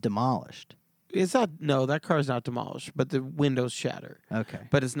car think- is demolished. It's not. No, that car's not demolished, but the windows shatter. Okay.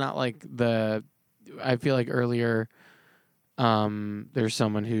 But it's not like the. I feel like earlier, there's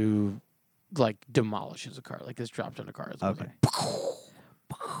someone who, like, demolishes a car, like is dropped on a car. It's Okay.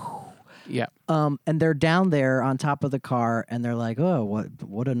 Like, yeah. And they're down there on top of the car, and they're like, "Oh,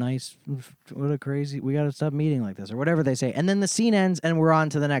 what a crazy! We got to stop meeting like this, or whatever they say." And then the scene ends, and we're on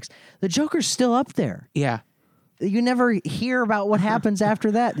to the next. The Joker's still up there, Yeah. you never hear about what happens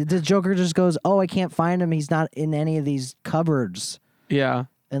after that. The Joker just goes, "Oh, I can't find him. He's not in any of these cupboards," Yeah.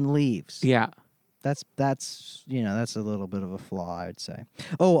 and leaves. Yeah. That's that's a little bit of a flaw, I would say.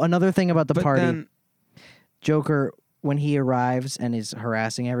 Oh, another thing about the But party. then, Joker, when he arrives and is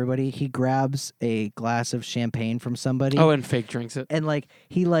harassing everybody, he grabs a glass of champagne from somebody. and fake drinks it. And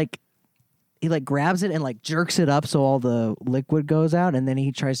he grabs it and jerks it up so all the liquid goes out, and then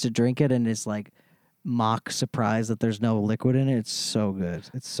he tries to drink it and is mock surprised that there's no liquid in it. It's so good.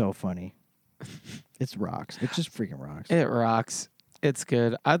 It's so funny. It rocks. It just freaking rocks. It rocks. It's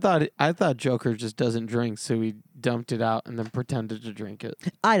good. I thought Joker just doesn't drink, so he dumped it out and then pretended to drink it.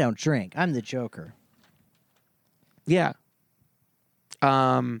 I don't drink. I'm the Joker. Yeah.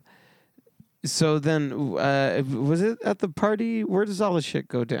 So then, was it at the party? Where does all the shit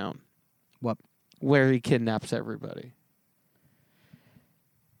go down? What? Where he kidnaps everybody.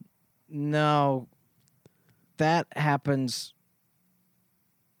 No. That happens.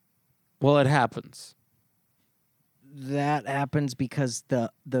 Well, it happens. That happens because the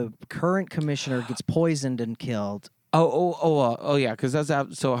current commissioner gets poisoned and killed. Oh, yeah. Because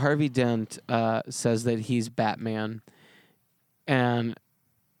so Harvey Dent says that he's Batman, and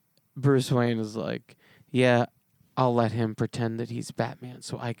Bruce Wayne is like, "Yeah, I'll let him pretend that he's Batman,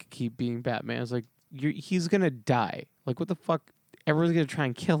 so I could keep being Batman." It's like he's gonna die. Like, what the fuck? Everyone's gonna try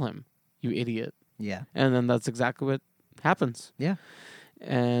and kill him. You idiot. Yeah. And then that's exactly what happens. Yeah.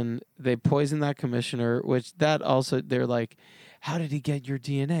 And they poison that commissioner, which that also, they're like, how did he get your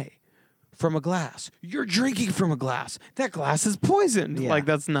DNA? From a glass. You're drinking from a glass. That glass is poisoned. Yeah. Like,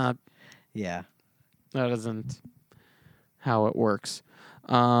 that's not, Yeah. that isn't how it works.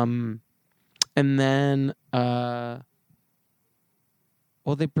 And then, well,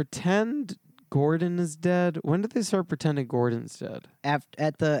 they pretend Gordon is dead. When did they start pretending Gordon's dead? At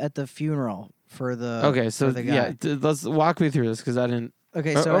the funeral for the Okay, so for the guy. yeah, let's walk me through this because I didn't.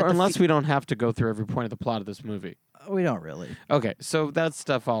 Okay, Or, so or at the unless we don't have to go through every point of the plot of this movie. we don't really. Okay, so that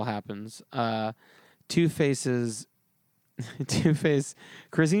stuff all happens. Two-Face's Two-Face,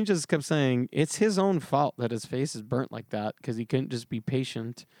 Christine just kept saying it's his own fault that his face is burnt like that because he couldn't just be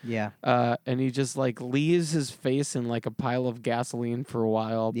patient. Yeah. And he just leaves his face in a pile of gasoline for a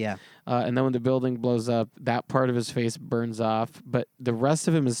while. Yeah. And then when the building blows up, that part of his face burns off, but the rest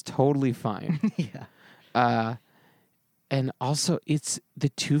of him is totally fine. Yeah. And also, the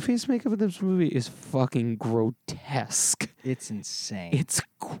Two-Face makeup in this movie is fucking grotesque. It's insane. It's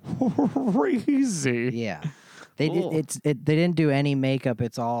crazy. Yeah. They Ugh. they didn't do any makeup.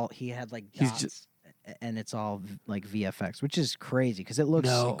 It's all he had He's dots, just- and it's all VFX, which is crazy because it looks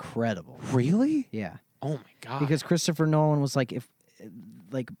No. incredible. Really? Yeah. Oh my god. Because Christopher Nolan was like, if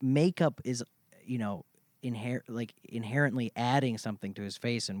makeup is inherently adding something to his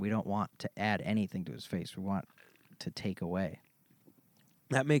face, and we don't want to add anything to his face. We want to take away.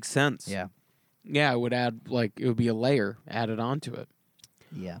 that makes sense. Yeah. Yeah, it would add it would be a layer added onto it.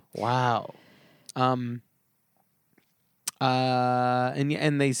 Yeah. Wow. And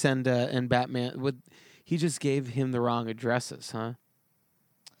they send and Batman he just gave him the wrong addresses, huh?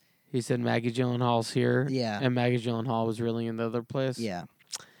 He said Maggie Gyllenhaal's here. Yeah. And Maggie Gyllenhaal was really in the other place. Yeah.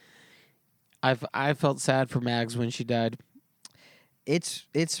 I felt sad for Mags when she died. It's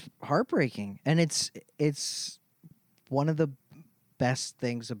heartbreaking, and it's one of the best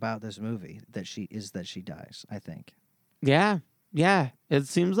things about this movie that she dies, I think. Yeah. Yeah. It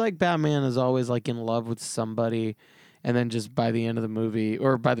seems like Batman is always in love with somebody, and then just by the end of the movie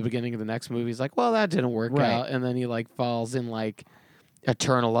or by the beginning of the next movie, he's like, well, that didn't work Right. out. And then he falls in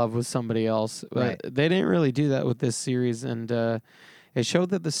eternal love with somebody else. Right. But they didn't really do that with this series, and it showed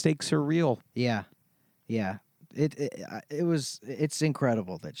that the stakes are real. Yeah. Yeah. It's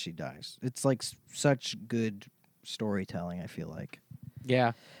incredible that she dies. It's such good storytelling, I feel like.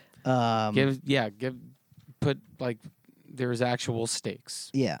 Yeah. Um Put there's actual stakes.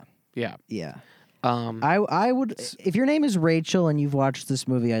 Yeah. Yeah. Yeah. Um I would, if your name is Rachel and you've watched this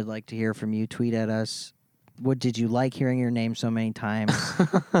movie, I'd like to hear from you. Tweet at us. What did you like hearing your name so many times?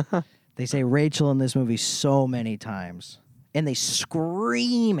 They say Rachel in this movie so many times, and they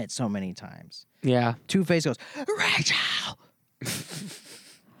scream it so many times. yeah. Two-Face goes, Rachel.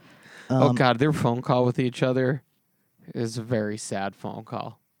 Oh god, their phone call with each other is a very sad phone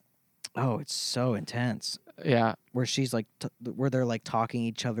call. Oh, it's so intense. Yeah. Where she's where they're talking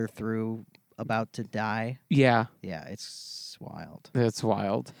each other through about to die. Yeah. Yeah, it's wild. It's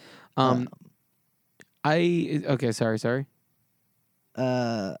wild. Okay, sorry.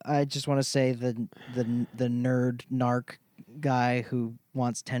 I just want to say the nerd narc guy who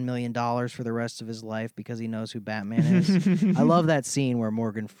wants $10 million for the rest of his life because he knows who Batman is. I love that scene where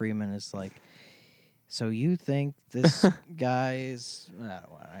Morgan Freeman is So you think this guy is? I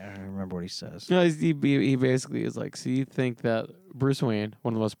don't remember what he says. No, he basically is like, so you think that Bruce Wayne,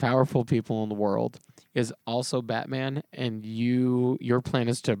 one of the most powerful people in the world, is also Batman, and your plan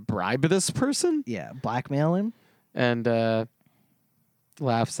is to bribe this person? Yeah, blackmail him. And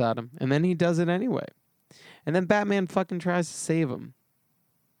laughs at him. And then he does it anyway. And then Batman fucking tries to save him.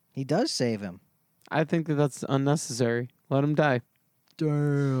 He does save him. I think that that's unnecessary. Let him die.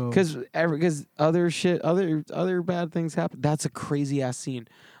 Damn. Because other bad things happen. That's a crazy ass scene.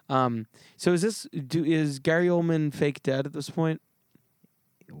 So is Gary Oldman fake dead at this point?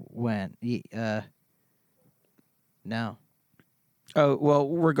 When? No. Oh well,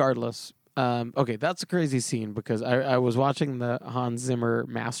 regardless. Okay, that's a crazy scene because I was watching the Hans Zimmer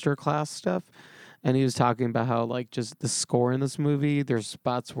masterclass stuff, and he was talking about how like just the score in this movie. There's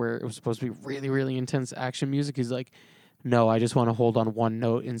spots where it was supposed to be really really intense action music. He's like, no, I just want to hold on one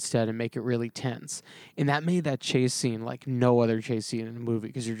note instead and make it really tense. And that made that chase scene like no other chase scene in the movie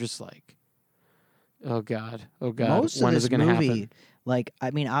because you're just like, oh God. Most when of is this it going to movie, happen? like,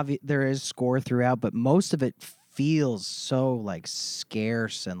 I mean, there is score throughout, but most of it feels so like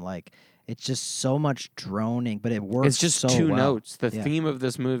scarce and like it's just so much droning, but it works. It's just so two well. notes. The Yeah. theme of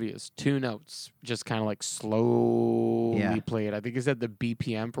this movie is two notes, just kind of like slowly Yeah. played. I think he said the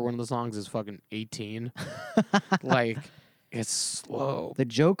BPM for one of the songs is fucking 18. Like, it's slow. The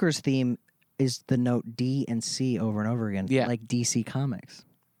Joker's theme is the note D and C over and over again. Yeah. Like DC Comics.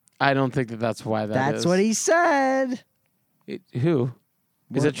 I don't think that that's why That's is. what he said. Who?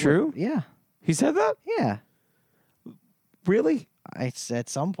 Is it true? Yeah. He said that? Yeah. Really? At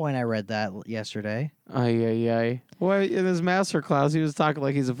some point I read that yesterday. Ay. Well, in his master class, he was talking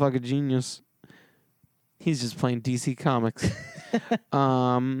like he's a fucking genius. He's just playing DC Comics.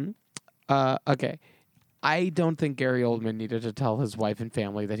 Okay. I don't think Gary Oldman needed to tell his wife and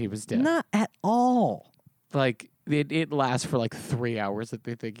family that he was dead. Not at all. Like, it lasts for like 3 hours that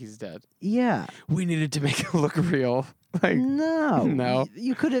they think he's dead. Yeah. We needed to make it look real. Like, No. No.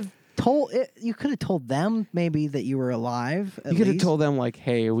 You could have told them maybe that you were alive. you could have told them, like,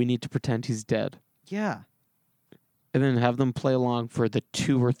 hey, we need to pretend he's dead. Yeah. And then have them play along for the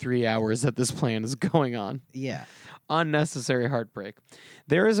 2 or 3 hours that this plan is going on. Yeah. Unnecessary heartbreak.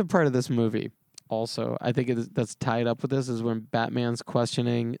 There is a part of this movie also, I think that's tied up with this, is when Batman's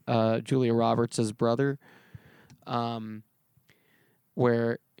questioning Julia Roberts' brother,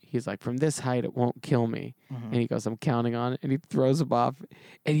 where he's like, from this height, it won't kill me. Mhm. And he goes, I'm counting on it. And he throws him off.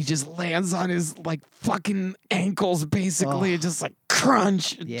 And he just lands on his, like, fucking ankles, basically. Ugh. And just, like,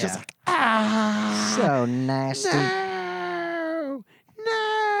 crunch. Yeah. Just like, ah. So nasty.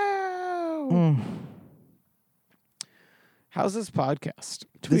 No. Mm. How's this podcast?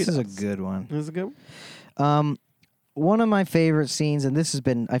 Tweet This is a us. good one. This is a good one? One of my favorite scenes, and this has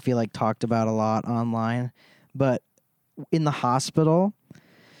been, I feel like, talked about a lot online, but in the hospital,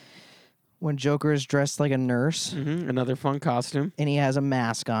 when Joker is dressed like a nurse Mm-hmm. Another fun costume. and he has a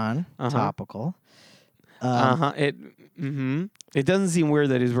mask on, topical. It doesn't seem weird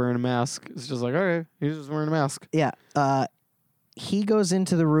that he's wearing a mask. It's just like, okay, he's just wearing a mask. Yeah. He goes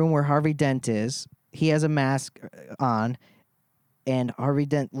into the room where Harvey Dent is. He has a mask on, and Harvey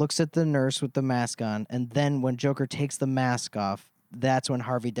Dent looks at the nurse with the mask on, and then when Joker takes the mask off, that's when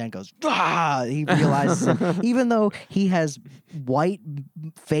Harvey Dent goes, ah! He realizes it. Even though he has white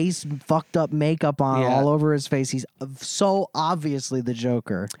face, fucked up makeup on Yeah. all over his face, he's so obviously the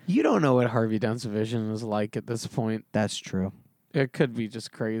Joker. You don't know what Harvey Dent's vision is like at this point. That's true. It could be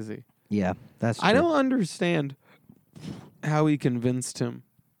just crazy. Yeah, that's true. I don't understand how he convinced him.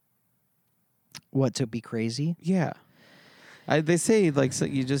 What, to be crazy? Yeah. They say, like, so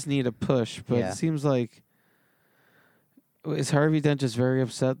you just need a push, but Yeah. it seems like, is Harvey Dent just very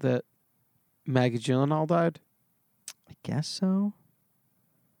upset that Maggie Gyllenhaal died? I guess so.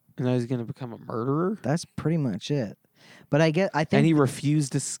 And now he's going to become a murderer? That's pretty much it. But I think And he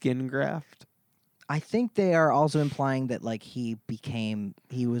refused a skin graft? I think they are also implying that like he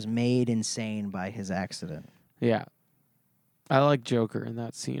was made insane by his accident. Yeah. I like Joker in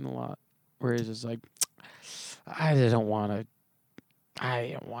that scene a lot, where he's just like, I don't want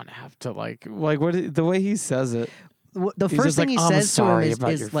to have to like the way he says it. The He's first just thing like, he "I'm says to him sorry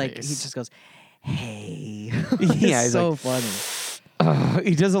about your is like he face." just goes, "Hey." Yeah, it's he's so like, funny.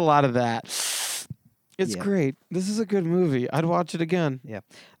 He does a lot of that. It's Yeah. great. This is a good movie. I'd watch it again.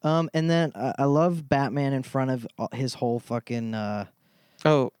 And then I love Batman in front of his whole fucking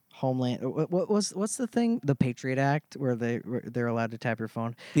Oh, Homeland. What's the thing? The Patriot Act, where they're allowed to tap your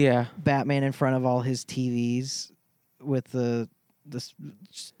phone. yeah. Batman in front of all his TVs with this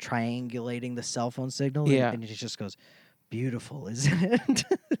just triangulating the cell phone signal. Yeah. And he just goes, "Beautiful, isn't it?"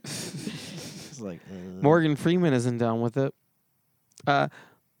 It's like Morgan Freeman isn't down with it.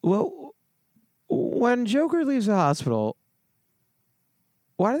 Well, when Joker leaves the hospital,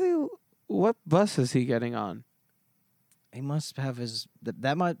 what bus is he getting on? he must have his.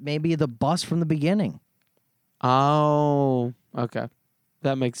 That might maybe the bus from the beginning. Oh, okay.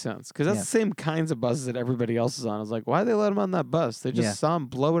 That makes sense. Because that's Yeah. the same kinds of buses that everybody else is on. I was like, why they let him on that bus? They just Yeah. saw him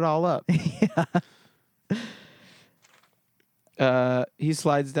blow it all up. He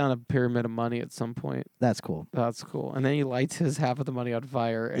slides down a pyramid of money at some point. That's cool. That's cool. And then he lights his half of the money on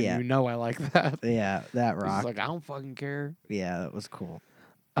fire. And Yeah. you know I like that. Yeah, that He's rock. like, I don't fucking care. Yeah, that was cool.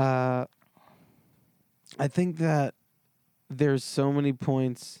 I think that there's so many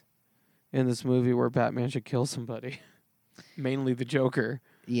points in this movie where Batman should kill somebody. Mainly the Joker.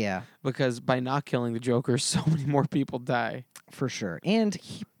 Yeah, Because by not killing the Joker, so many more people die. for sure. And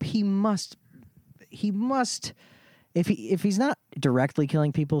he must if he's not directly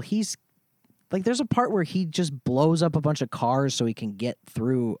killing people, he's like there's a part where he just blows up a bunch of cars so he can get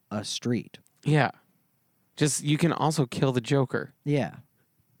through a street. Yeah. Just you can also kill the Joker. Yeah.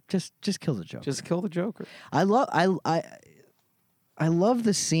 Just kill the Joker. Just kill the Joker. I love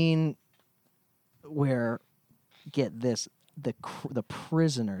the scene where get this the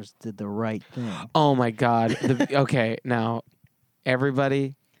prisoners did the right thing. Oh my God. Okay, now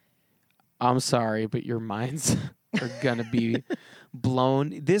everybody, I'm sorry, but your minds are gonna be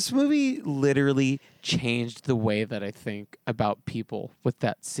blown. This movie literally changed the way that I think about people with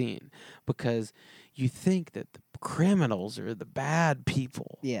that scene, because you think that the criminals are the bad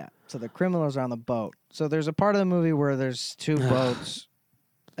people. Yeah. So the criminals are on the boat. So there's a part of the movie where there's two boats,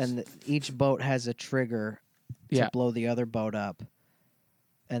 and each boat has a trigger to Yeah. blow the other boat up,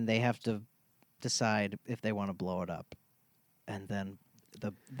 and they have to decide if they want to blow it up. And then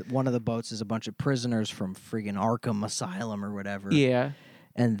one of the boats is a bunch of prisoners from friggin' Arkham Asylum or whatever. Yeah.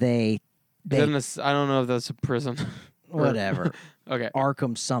 And they I don't know if that's a prison. Or- whatever Okay.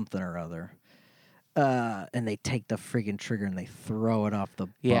 Arkham something or other. And they take the friggin' trigger and they throw it off the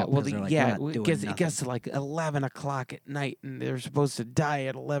boat. Yeah, well, 'cause they're like, yeah, "We're not it doing gets nothing." to like 11 o'clock at night, and they're supposed to die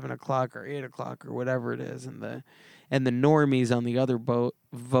at 11 o'clock or 8 o'clock or whatever it is, and the normies on the other boat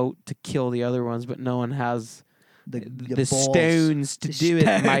vote to kill the other ones, but no one has the balls. stones to The do it,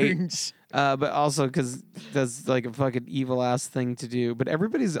 mate. stones. But also because that's like a fucking evil ass thing to do. But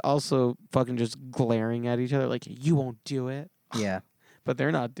everybody's also fucking just glaring at each other like, you won't do it. Yeah. But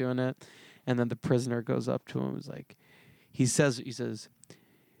they're not doing it. And then the prisoner goes up to him and is like, he says,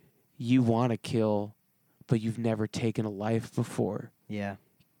 you want to kill, but you've never taken a life before. Yeah.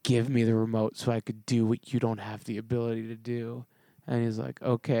 Give me the remote so I could do what you don't have the ability to do. And he's like,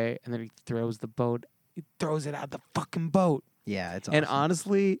 okay. And then he throws the boat. He throws it out the fucking boat. Yeah, it's awesome. And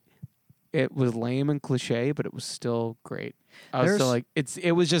honestly, it was lame and cliche, but it was still great. I was still There's- like,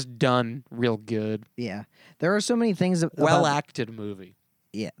 it was just done real good. Yeah. There are so many things Well about, acted movie.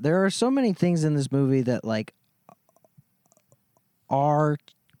 yeah, there are so many things in this movie that like are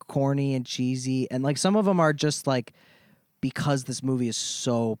corny and cheesy, and like some of them are just like because this movie is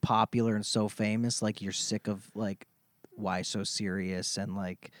so popular and so famous, like you're sick of like why so serious and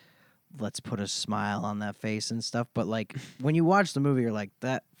like let's put a smile on that face and stuff. But like when you watch the movie, you're like,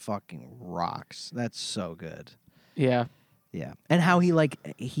 that fucking rocks. That's so good. Yeah. Yeah, and how he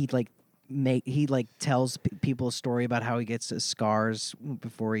tells people a story about how he gets his scars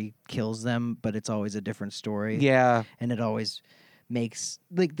before he kills them, but it's always a different story. Yeah. And it always makes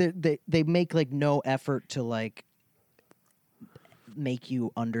like they make like no effort to like make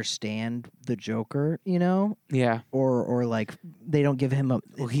you understand the Joker, you know, Yeah. or like they don't give him a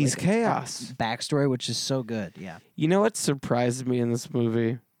Well, he's like, chaos. backstory, which is so good. Yeah, You know what surprised me in this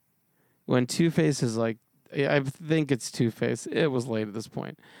movie? When Two-Face is like, I think it's Two-Face. It was late at this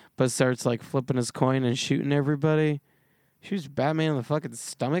point. But starts like flipping his coin and shooting everybody. Shoots Batman in the fucking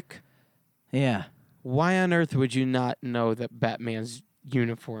stomach. yeah, Why on earth would you not know that Batman's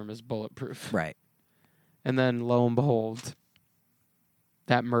uniform is bulletproof? right. And then lo and behold,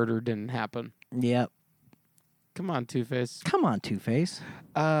 that murder didn't happen. Yep. Come on, Two-Face. Come on, Two-Face.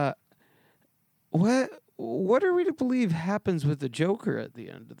 What are we to believe happens with the Joker at the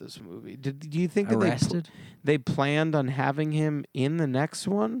end of this movie? Do you think that Arrested. they planned on having him in the next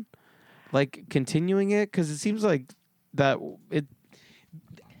one, like continuing it? Because it seems like that it.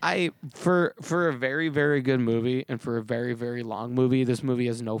 For a very, very good movie and for a very, very long movie, this movie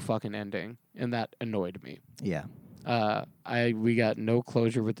has no fucking ending, and that annoyed me. Yeah. We got no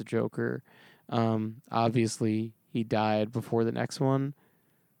closure with the Joker. Obviously he died before the next one,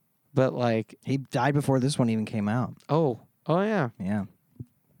 but like, He died before this one even came out. oh yeah. Yeah.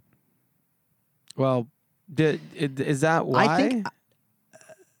 Well, is that why? I think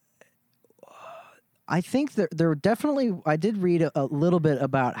I think there were definitely. I did read a little bit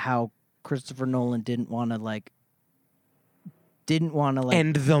about how Christopher Nolan didn't want to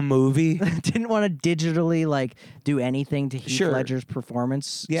End the movie. didn't want to digitally do anything to Heath Sure. Ledger's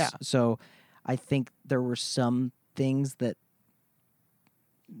performance. Yeah. So I think there were some things that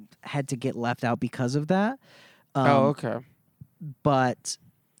had to get left out because of that. Oh, okay. But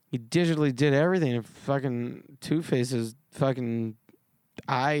He digitally did everything. And fucking Two-Face's fucking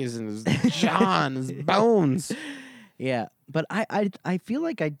eyes and his jaw and his bones. yeah, but I feel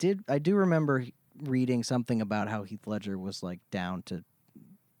like I do remember reading something about how Heath Ledger was down to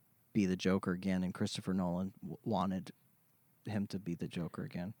be the Joker again, and Christopher Nolan wanted him to be the Joker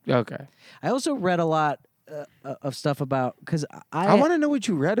again. Okay. I also read a lot of stuff about because I want to know what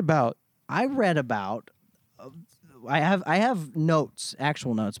you read about. I read about. I have notes,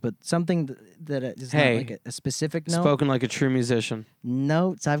 actual notes, but something that is Hey, not a specific note. Spoken like a true musician.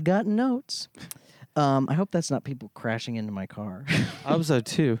 Notes. I've got notes. I hope that's not people crashing into my car. I hope so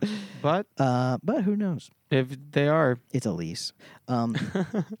too. But but who knows? if they are, It's a lease.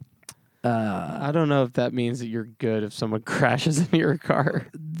 I don't know if that means that you're good if someone crashes into your car.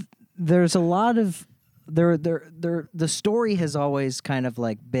 There's a lot of the story has always kind of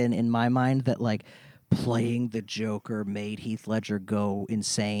been in my mind that playing the Joker made Heath Ledger go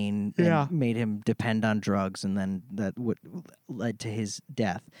insane Yeah. and made him depend on drugs, and then that led to his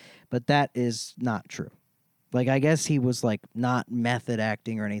death. But that is not true. I guess he was not method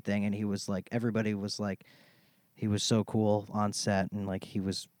acting or anything, and he was everybody was he was so cool on set, and he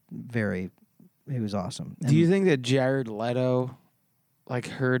was awesome. Do you think that Jared Leto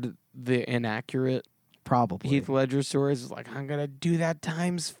heard the inaccurate probably Heath Ledger stories? Is I'm gonna do that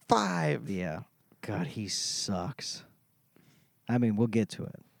times 5. Yeah. God, he sucks. I mean, we'll get to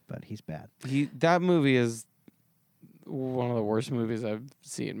it, but he's bad. That movie is one of the worst movies I've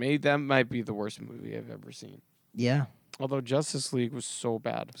seen. Maybe that might be the worst movie I've ever seen. Yeah. Although Justice League was so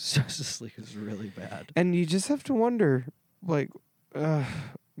bad. Justice League is really bad. And you just have to wonder,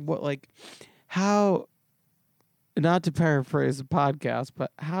 how, not to paraphrase the podcast,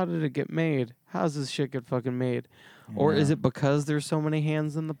 but how did it get made? How does this shit get fucking made? Or is Yeah. it because there's so many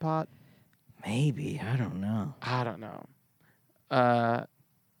hands in the pot? Maybe. I don't know. I don't know.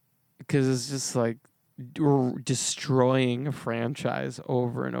 Because it's just we're destroying a franchise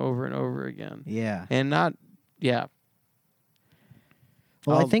over and over and over again. Yeah. And not, yeah.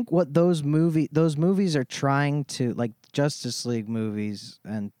 Well, I think what those movies are trying to, Justice League movies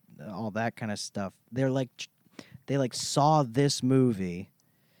and all that kind of stuff, they're they saw this movie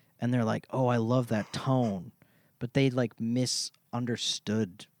and they're oh, I love that tone. But they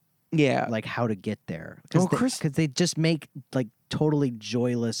misunderstood Yeah. how to get there. Oh, Because they just make totally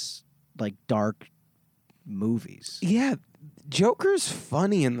joyless, dark movies. Yeah. Joker's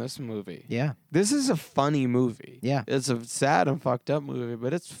funny in this movie. Yeah. This is a funny movie. Yeah. It's a sad and fucked up movie,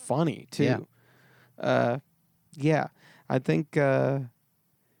 but it's funny too. Yeah. I think that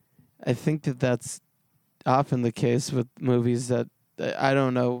that's often the case with movies that I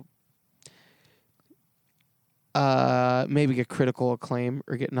don't know, maybe get critical acclaim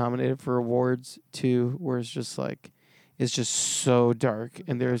or get nominated for awards too, where it's just it's just so dark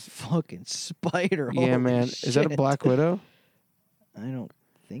and there's Fucking spider. yeah, Holy man. Is that a shit. Black Widow? I don't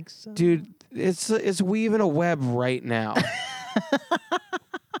think so. Dude, it's weaving a web right now.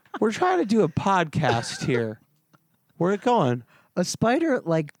 We're trying to do a podcast here. Where it going? A spider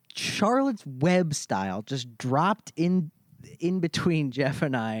Charlotte's Web style just dropped in between Jeff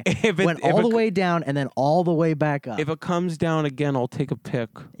and I. Went all the way down and then all the way back up. If it comes down again, I'll take a pic.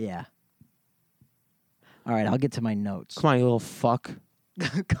 Yeah. All right, I'll get to my notes. Come on, you little fuck.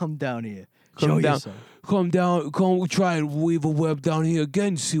 Come down here. Come Show down. yourself. Come down. Come try and weave a web down here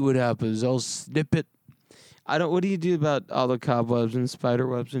again. See what happens. I'll snip it. I don't. What do you do about all the cobwebs and spider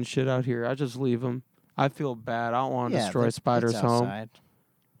webs and shit out here? I just leave them. I feel bad. I don't want to destroy spiders' home. outside.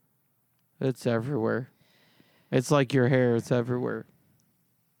 It's everywhere. It's like your hair. It's everywhere.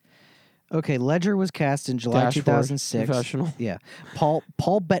 Okay, Ledger was cast in July Dashboard, 2006. Professional. Yeah. Paul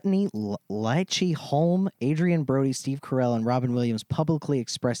Bettany, Lychee Holm, Adrian Brody, Steve Carell, and Robin Williams publicly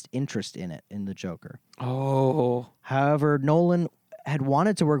expressed interest in the Joker. Oh. However, Nolan had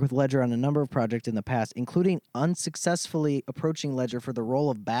wanted to work with Ledger on a number of projects in the past, including unsuccessfully approaching Ledger for the role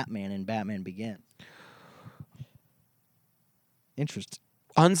of Batman in Batman Begins. Interesting.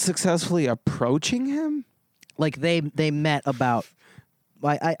 Unsuccessfully approaching him? They met about.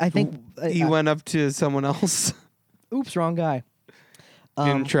 I think He went up to someone else. oops, wrong guy.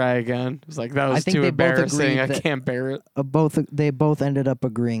 Didn't try again. It was that I was think too they both embarrassing. I agreed that- can't bear it. They both ended up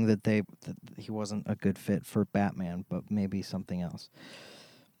agreeing that he wasn't a good fit for Batman, but maybe something else.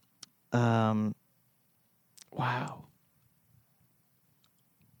 Wow.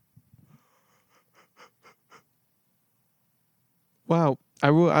 Wow. I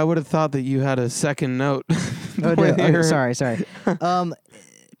would have thought that you had a second note. Oh, With no, your- sorry.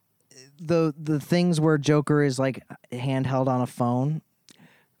 The things where Joker is like handheld on a phone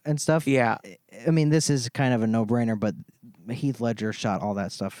and stuff. Yeah. I mean, this is kind of a no-brainer, but Heath Ledger shot all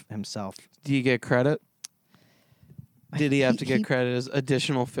that stuff himself. Do you get credit? Did he have to get He- credit as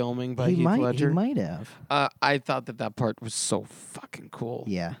additional filming by he Heath might. Ledger? He might have. I thought that part was so fucking cool.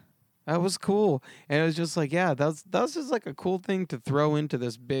 Yeah. That was cool. And it was just like, yeah, that's just like a cool thing to throw into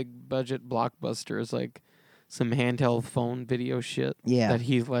this big budget blockbuster is like some handheld phone video shit Yeah. that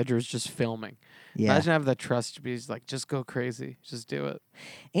Heath Ledger is just filming. Yeah. Imagine having that trust to be like, just go crazy. Just do it.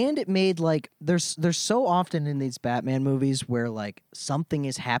 And it made like there's so often in these Batman movies where like something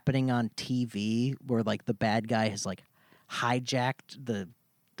is happening on TV where like the bad guy has like hijacked the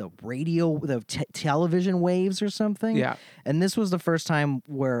radio, the television waves or something. Yeah. And this was the first time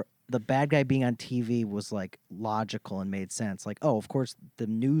where the bad guy being on TV was like logical and made sense. Like, oh, of course the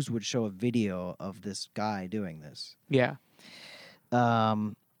news would show a video of this guy doing this. Yeah.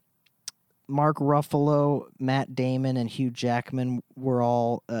 Mark Ruffalo, Matt Damon, and Hugh Jackman were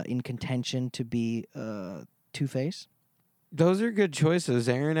all in contention to be Two-Face. Those are good choices.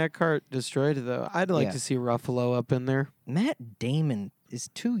 Aaron Eckhart destroyed it, though. I'd like Yeah. to see Ruffalo up in there. Matt Damon is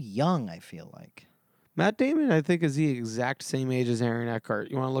too young, I feel like. Matt Damon, I think, is the exact same age as Aaron Eckhart.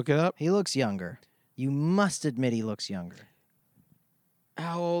 You want to look it up? He looks younger. You must admit he looks younger.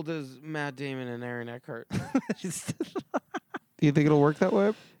 How old is Matt Damon and Aaron Eckhart? Do you think it'll work that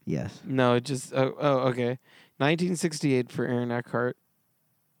way? Yes. No, it just... Oh, okay. 1968 for Aaron Eckhart.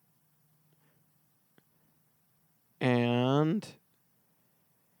 And...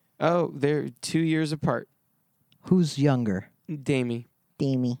 Oh, they're 2 years apart. Who's younger? Damie,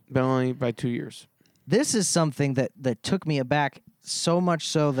 Damie. but only by 2 years. This is something that took me aback so much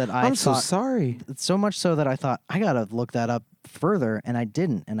so that I I'm so thought sorry. so much so that I thought I gotta look that up further, and I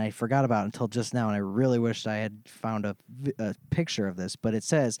didn't, and I forgot about it until just now, and I really wished I had found a picture of this. But it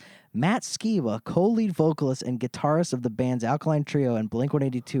says Matt Skiba, co-lead vocalist and guitarist of the bands Alkaline Trio and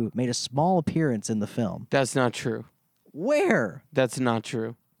Blink-182, made a small appearance in the film. That's not true. Where? That's not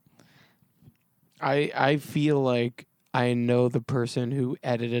true. I feel like I know the person who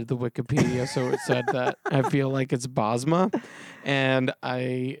edited the Wikipedia, so it said that. I feel like it's Bosma, and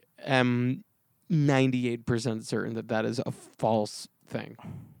I am 98% certain that is a false thing.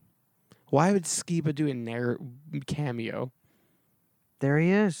 Why would Skiba do a cameo? There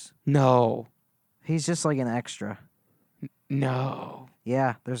he is. No. He's just like an extra. No.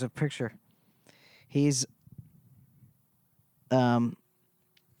 Yeah, there's a picture. He's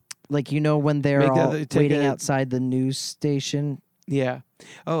like, you know, when they're Make all take waiting a- outside the news station. Yeah.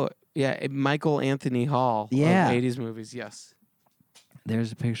 Oh, yeah. Michael Anthony Hall Yeah. of 80s movies. Yes.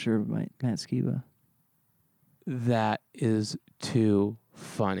 There's a picture of Matt Skiba. That is too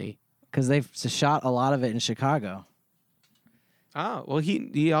funny. Because they've shot a lot of it in Chicago. Oh, well,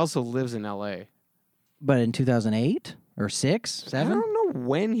 he also lives in L.A. But in 2008 or 6, I 7? don't know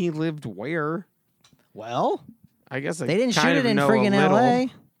when he lived where. Well, I guess I they didn't shoot kind it of in know a friggin' little. L.A.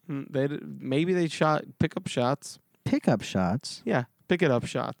 Maybe they shot pickup shots. Pickup shots. Yeah, pick it up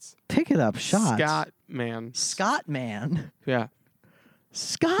shots. Pick it up shots. Scott man. Scott man. Yeah,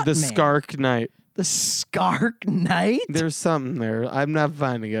 Scott the man. Skark Knight. The Skark Knight? There's something there. I'm not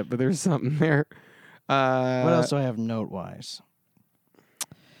finding it, but there's something there. What else do I have note-wise?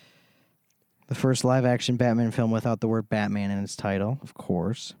 The first live-action Batman film without the word Batman in its title, of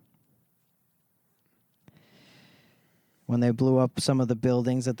course. When they blew up some of the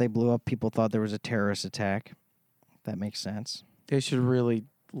buildings that they blew up, people thought there was a terrorist attack. That makes sense. They should really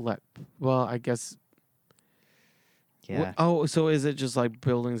let. Well, I guess. Yeah. Oh, so is it just like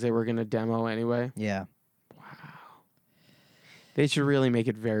buildings they were going to demo anyway? Yeah. Wow. They should really make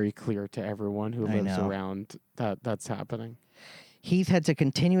it very clear to everyone who I lives know. around that that's happening. Heath had to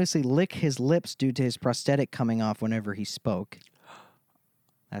continuously lick his lips due to his prosthetic coming off whenever he spoke.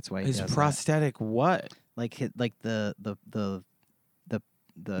 That's why he His does that. prosthetic what? Like the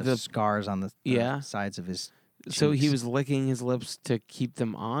The- scars on the Yeah. sides of his. So he cheeks. was licking his lips to keep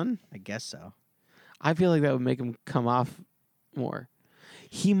them on? I guess so. I feel like that would make him come off more.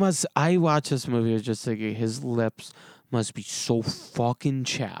 He must. I watched this movie. I was just thinking his lips must be so fucking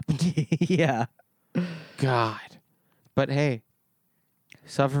chapped. Yeah. God. But hey,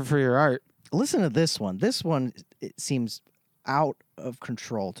 suffer for your art. Listen to this one. This one, it seems out of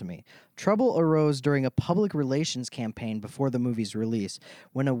control to me. Trouble arose during a public relations campaign before the movie's release,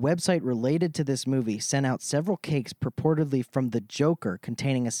 when a website related to this movie sent out several cakes purportedly from the Joker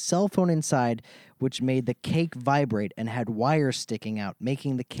containing a cell phone inside, which made the cake vibrate and had wires sticking out,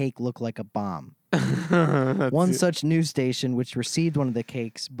 making the cake look like a bomb. One such news station, which received one of the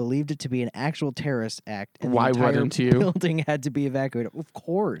cakes, believed it to be an actual terrorist act, and Why the entire wouldn't you? building had to be evacuated. Of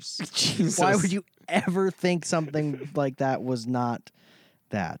course. Jesus. Why would you ever think something like that was not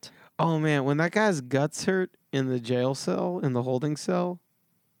that? Oh man, when that guy's guts hurt in the jail cell, in the holding cell,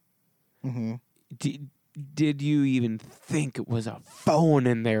 Mm-hmm. did you even think it was a phone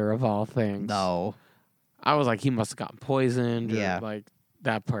in there of all things? No. I was like, he must have gotten poisoned. Yeah. Or like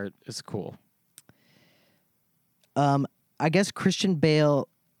that part is cool. I guess Christian Bale.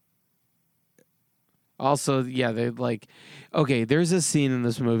 Also, yeah, they like, okay, there's a scene in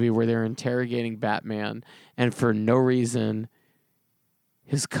this movie where they're interrogating Batman, and for no reason,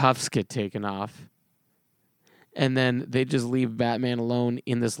 his cuffs get taken off. And then they just leave Batman alone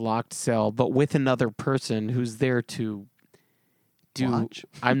in this locked cell, but with another person who's there to do. Watch.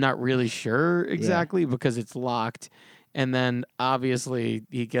 I'm not really sure exactly because it's locked. And then obviously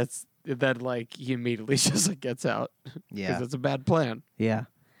he gets that, like, he immediately just like gets out because Yeah. it's a bad plan. Yeah.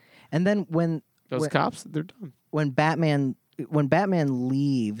 And then when Those cops, they're done. when Batman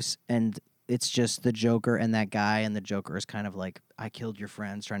leaves and it's just the Joker and that guy, and the Joker is kind of like, I killed your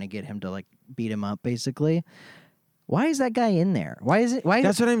friends, trying to get him to like beat him up, basically. Why is that guy in there? Why is it? Why?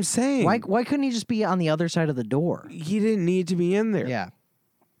 That's what I'm saying. Why couldn't he just be on the other side of the door? He didn't need to be in there. Yeah.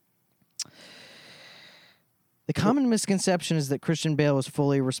 The common misconception is that Christian Bale was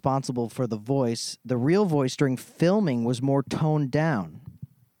fully responsible for the voice. The real voice during filming was more toned down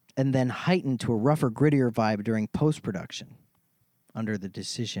and then heightened to a rougher, grittier vibe during post-production under the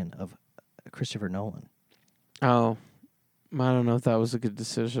decision of Christopher Nolan. Oh, I don't know if that was a good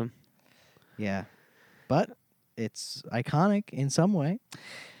decision. Yeah. But it's iconic in some way.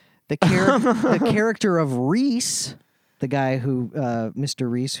 The character of Reese, the guy who,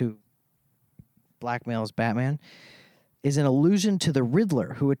 Mr. Reese, who blackmails Batman, is an allusion to the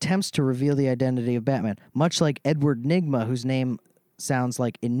Riddler, who attempts to reveal the identity of Batman. Much like Edward Nygma, whose name sounds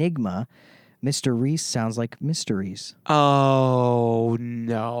like Enigma, Mr. Reese sounds like Mysteries. Oh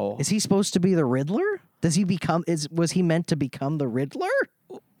no! Is he supposed to be the Riddler? Does he become? Was he meant to become the Riddler?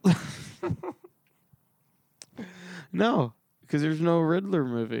 No, because there's no Riddler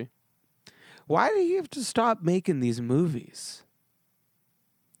movie. Why do you have to stop making these movies?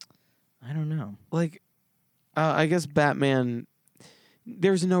 I don't know. Like, I guess Batman.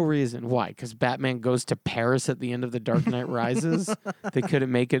 There's no reason why, because Batman goes to Paris at the end of The Dark Knight Rises. They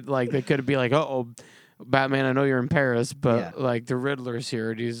couldn't make it like they could be like, oh, Batman, I know you're in Paris, but like the Riddler's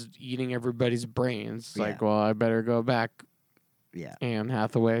here and he's eating everybody's brains. Yeah. Like, well, I better go back. Yeah. Anne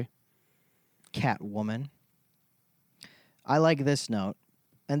Hathaway. Catwoman. I like this note,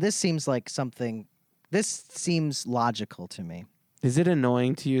 and this seems like something. This seems logical to me. Is it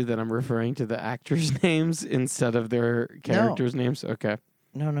annoying to you that I'm referring to the actors' names instead of their characters' names? Okay.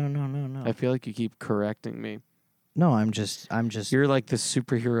 No. I feel like you keep correcting me. No, I'm just. You're like the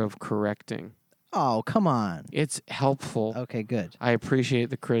superhero of correcting. Oh, come on. It's helpful. Okay, good. I appreciate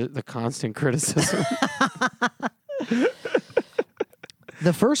the constant criticism.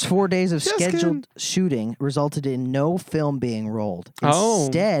 The first 4 days of Just scheduled shooting resulted in no film being rolled. Oh.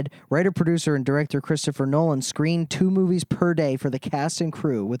 Instead, writer, producer, and director Christopher Nolan screened 2 movies per day for the cast and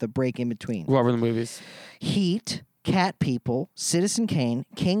crew with a break in between. What were the movies? Heat, Cat People, Citizen Kane,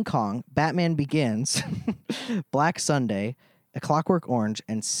 King Kong, Batman Begins, Black Sunday, A Clockwork Orange,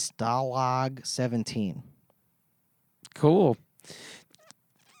 and Stalag 17. Cool.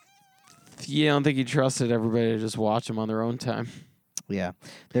 You don't think you trusted everybody to just watch them on their own time? Yeah.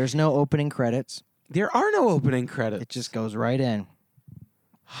 There's no opening credits. There are no opening credits. It just goes right in.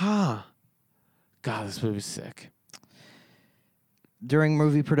 Huh. God, this movie's sick. During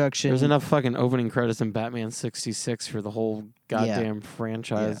movie production, There's enough fucking opening credits in Batman 66 for the whole goddamn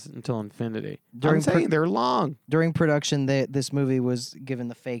franchise until infinity. I'm saying they're long. during production, this movie was given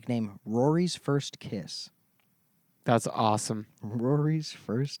the fake name Rory's First Kiss. That's awesome. Rory's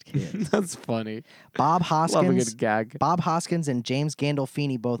First Kiss. That's funny. Bob Love a Hoskins. good gag. Bob Hoskins and James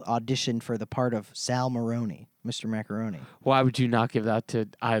Gandolfini both auditioned for the part of Sal Maroni, Mr. Macaroni. Why would you not give that to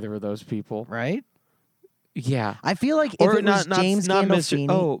either of those people? Right? Yeah. I feel like if it was James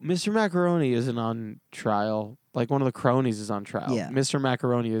Gandolfini, Mr. Macaroni isn't on trial. Like one of the cronies is on trial. Yeah. Mr.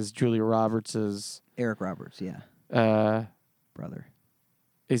 Macaroni is Julia Roberts' Eric Roberts, yeah, brother. brother.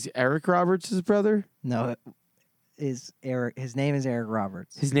 Is Eric Roberts' brother? No, is Eric. His name is Eric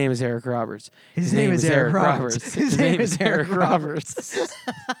Roberts. His name is Eric Roberts. His name is Eric Roberts. His name is Eric Roberts.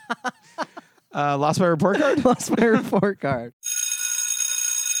 Lost my report card? Lost my report card.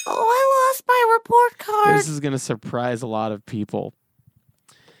 Oh, I lost my report card. This is going to surprise a lot of people.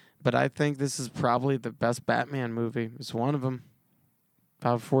 But I think this is probably the best Batman movie. It's one of them.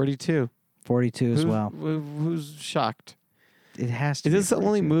 About 42. 42 as well. Who's shocked? It has to Is be this the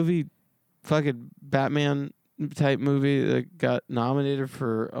only 42. movie, fucking Batman type movie that got nominated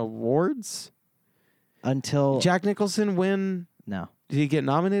for awards? Until Jack Nicholson win? no, Did he get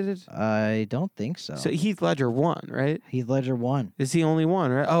nominated? I don't think so. So Heath Ledger won, right? Heath Ledger won. Is he only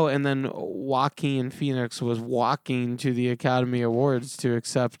one, right? Oh, and then Joaquin Phoenix was walking to the Academy Awards to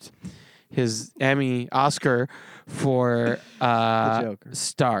accept his Emmy Oscar for Joker.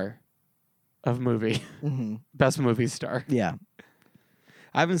 star of movie, Mm-hmm. best movie star. Yeah,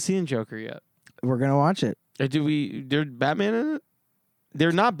 I haven't seen Joker yet. we're gonna watch it. They're Batman in it?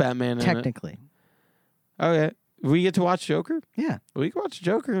 They're not Batman in it. Technically, Okay. We get to watch Joker? yeah. We can watch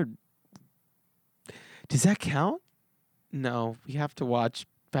Joker. Does that count? No, we have to watch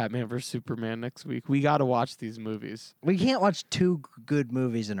Batman vs Superman next week. We got to watch these movies. We can't watch two good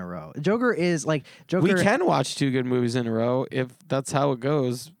movies in a row. Joker is like Joker. We can watch 2 good movies in a row if that's how it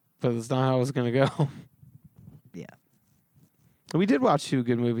goes, but it's not how it's going to go. Yeah. We did watch 2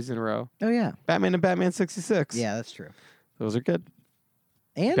 good movies in a row. Oh yeah, Batman and Batman 66. yeah, that's true. Those are good.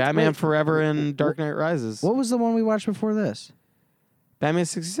 And Batman wait, Forever and Dark Knight Rises. What was the one we watched before this? Batman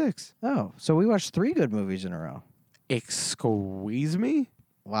 66. Oh, so we watched 3 good movies in a row. Excuse me?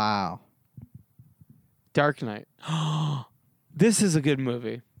 Wow. Dark Knight. This is a good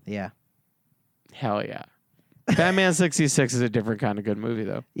movie. Yeah. Hell yeah. Batman 66 is a different kind of good movie,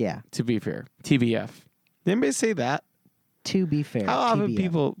 though, Yeah. to be fair. TBF. Did anybody say that? To be fair, How often TBF.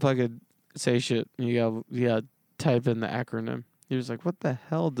 people fucking say shit and you gotta type in the acronym? You're just like, what the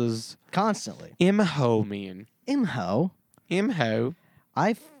hell does Constantly. IMHO mean? Imho. IMHO.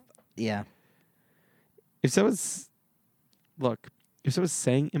 Yeah. If someone's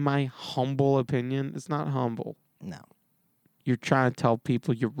saying, in my humble opinion, it's not humble. No. You're trying to tell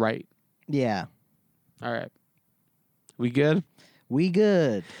people you're right. Yeah. All right. We good? We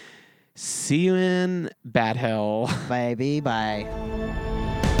good. See you in Bat Hell. Baby. Bye.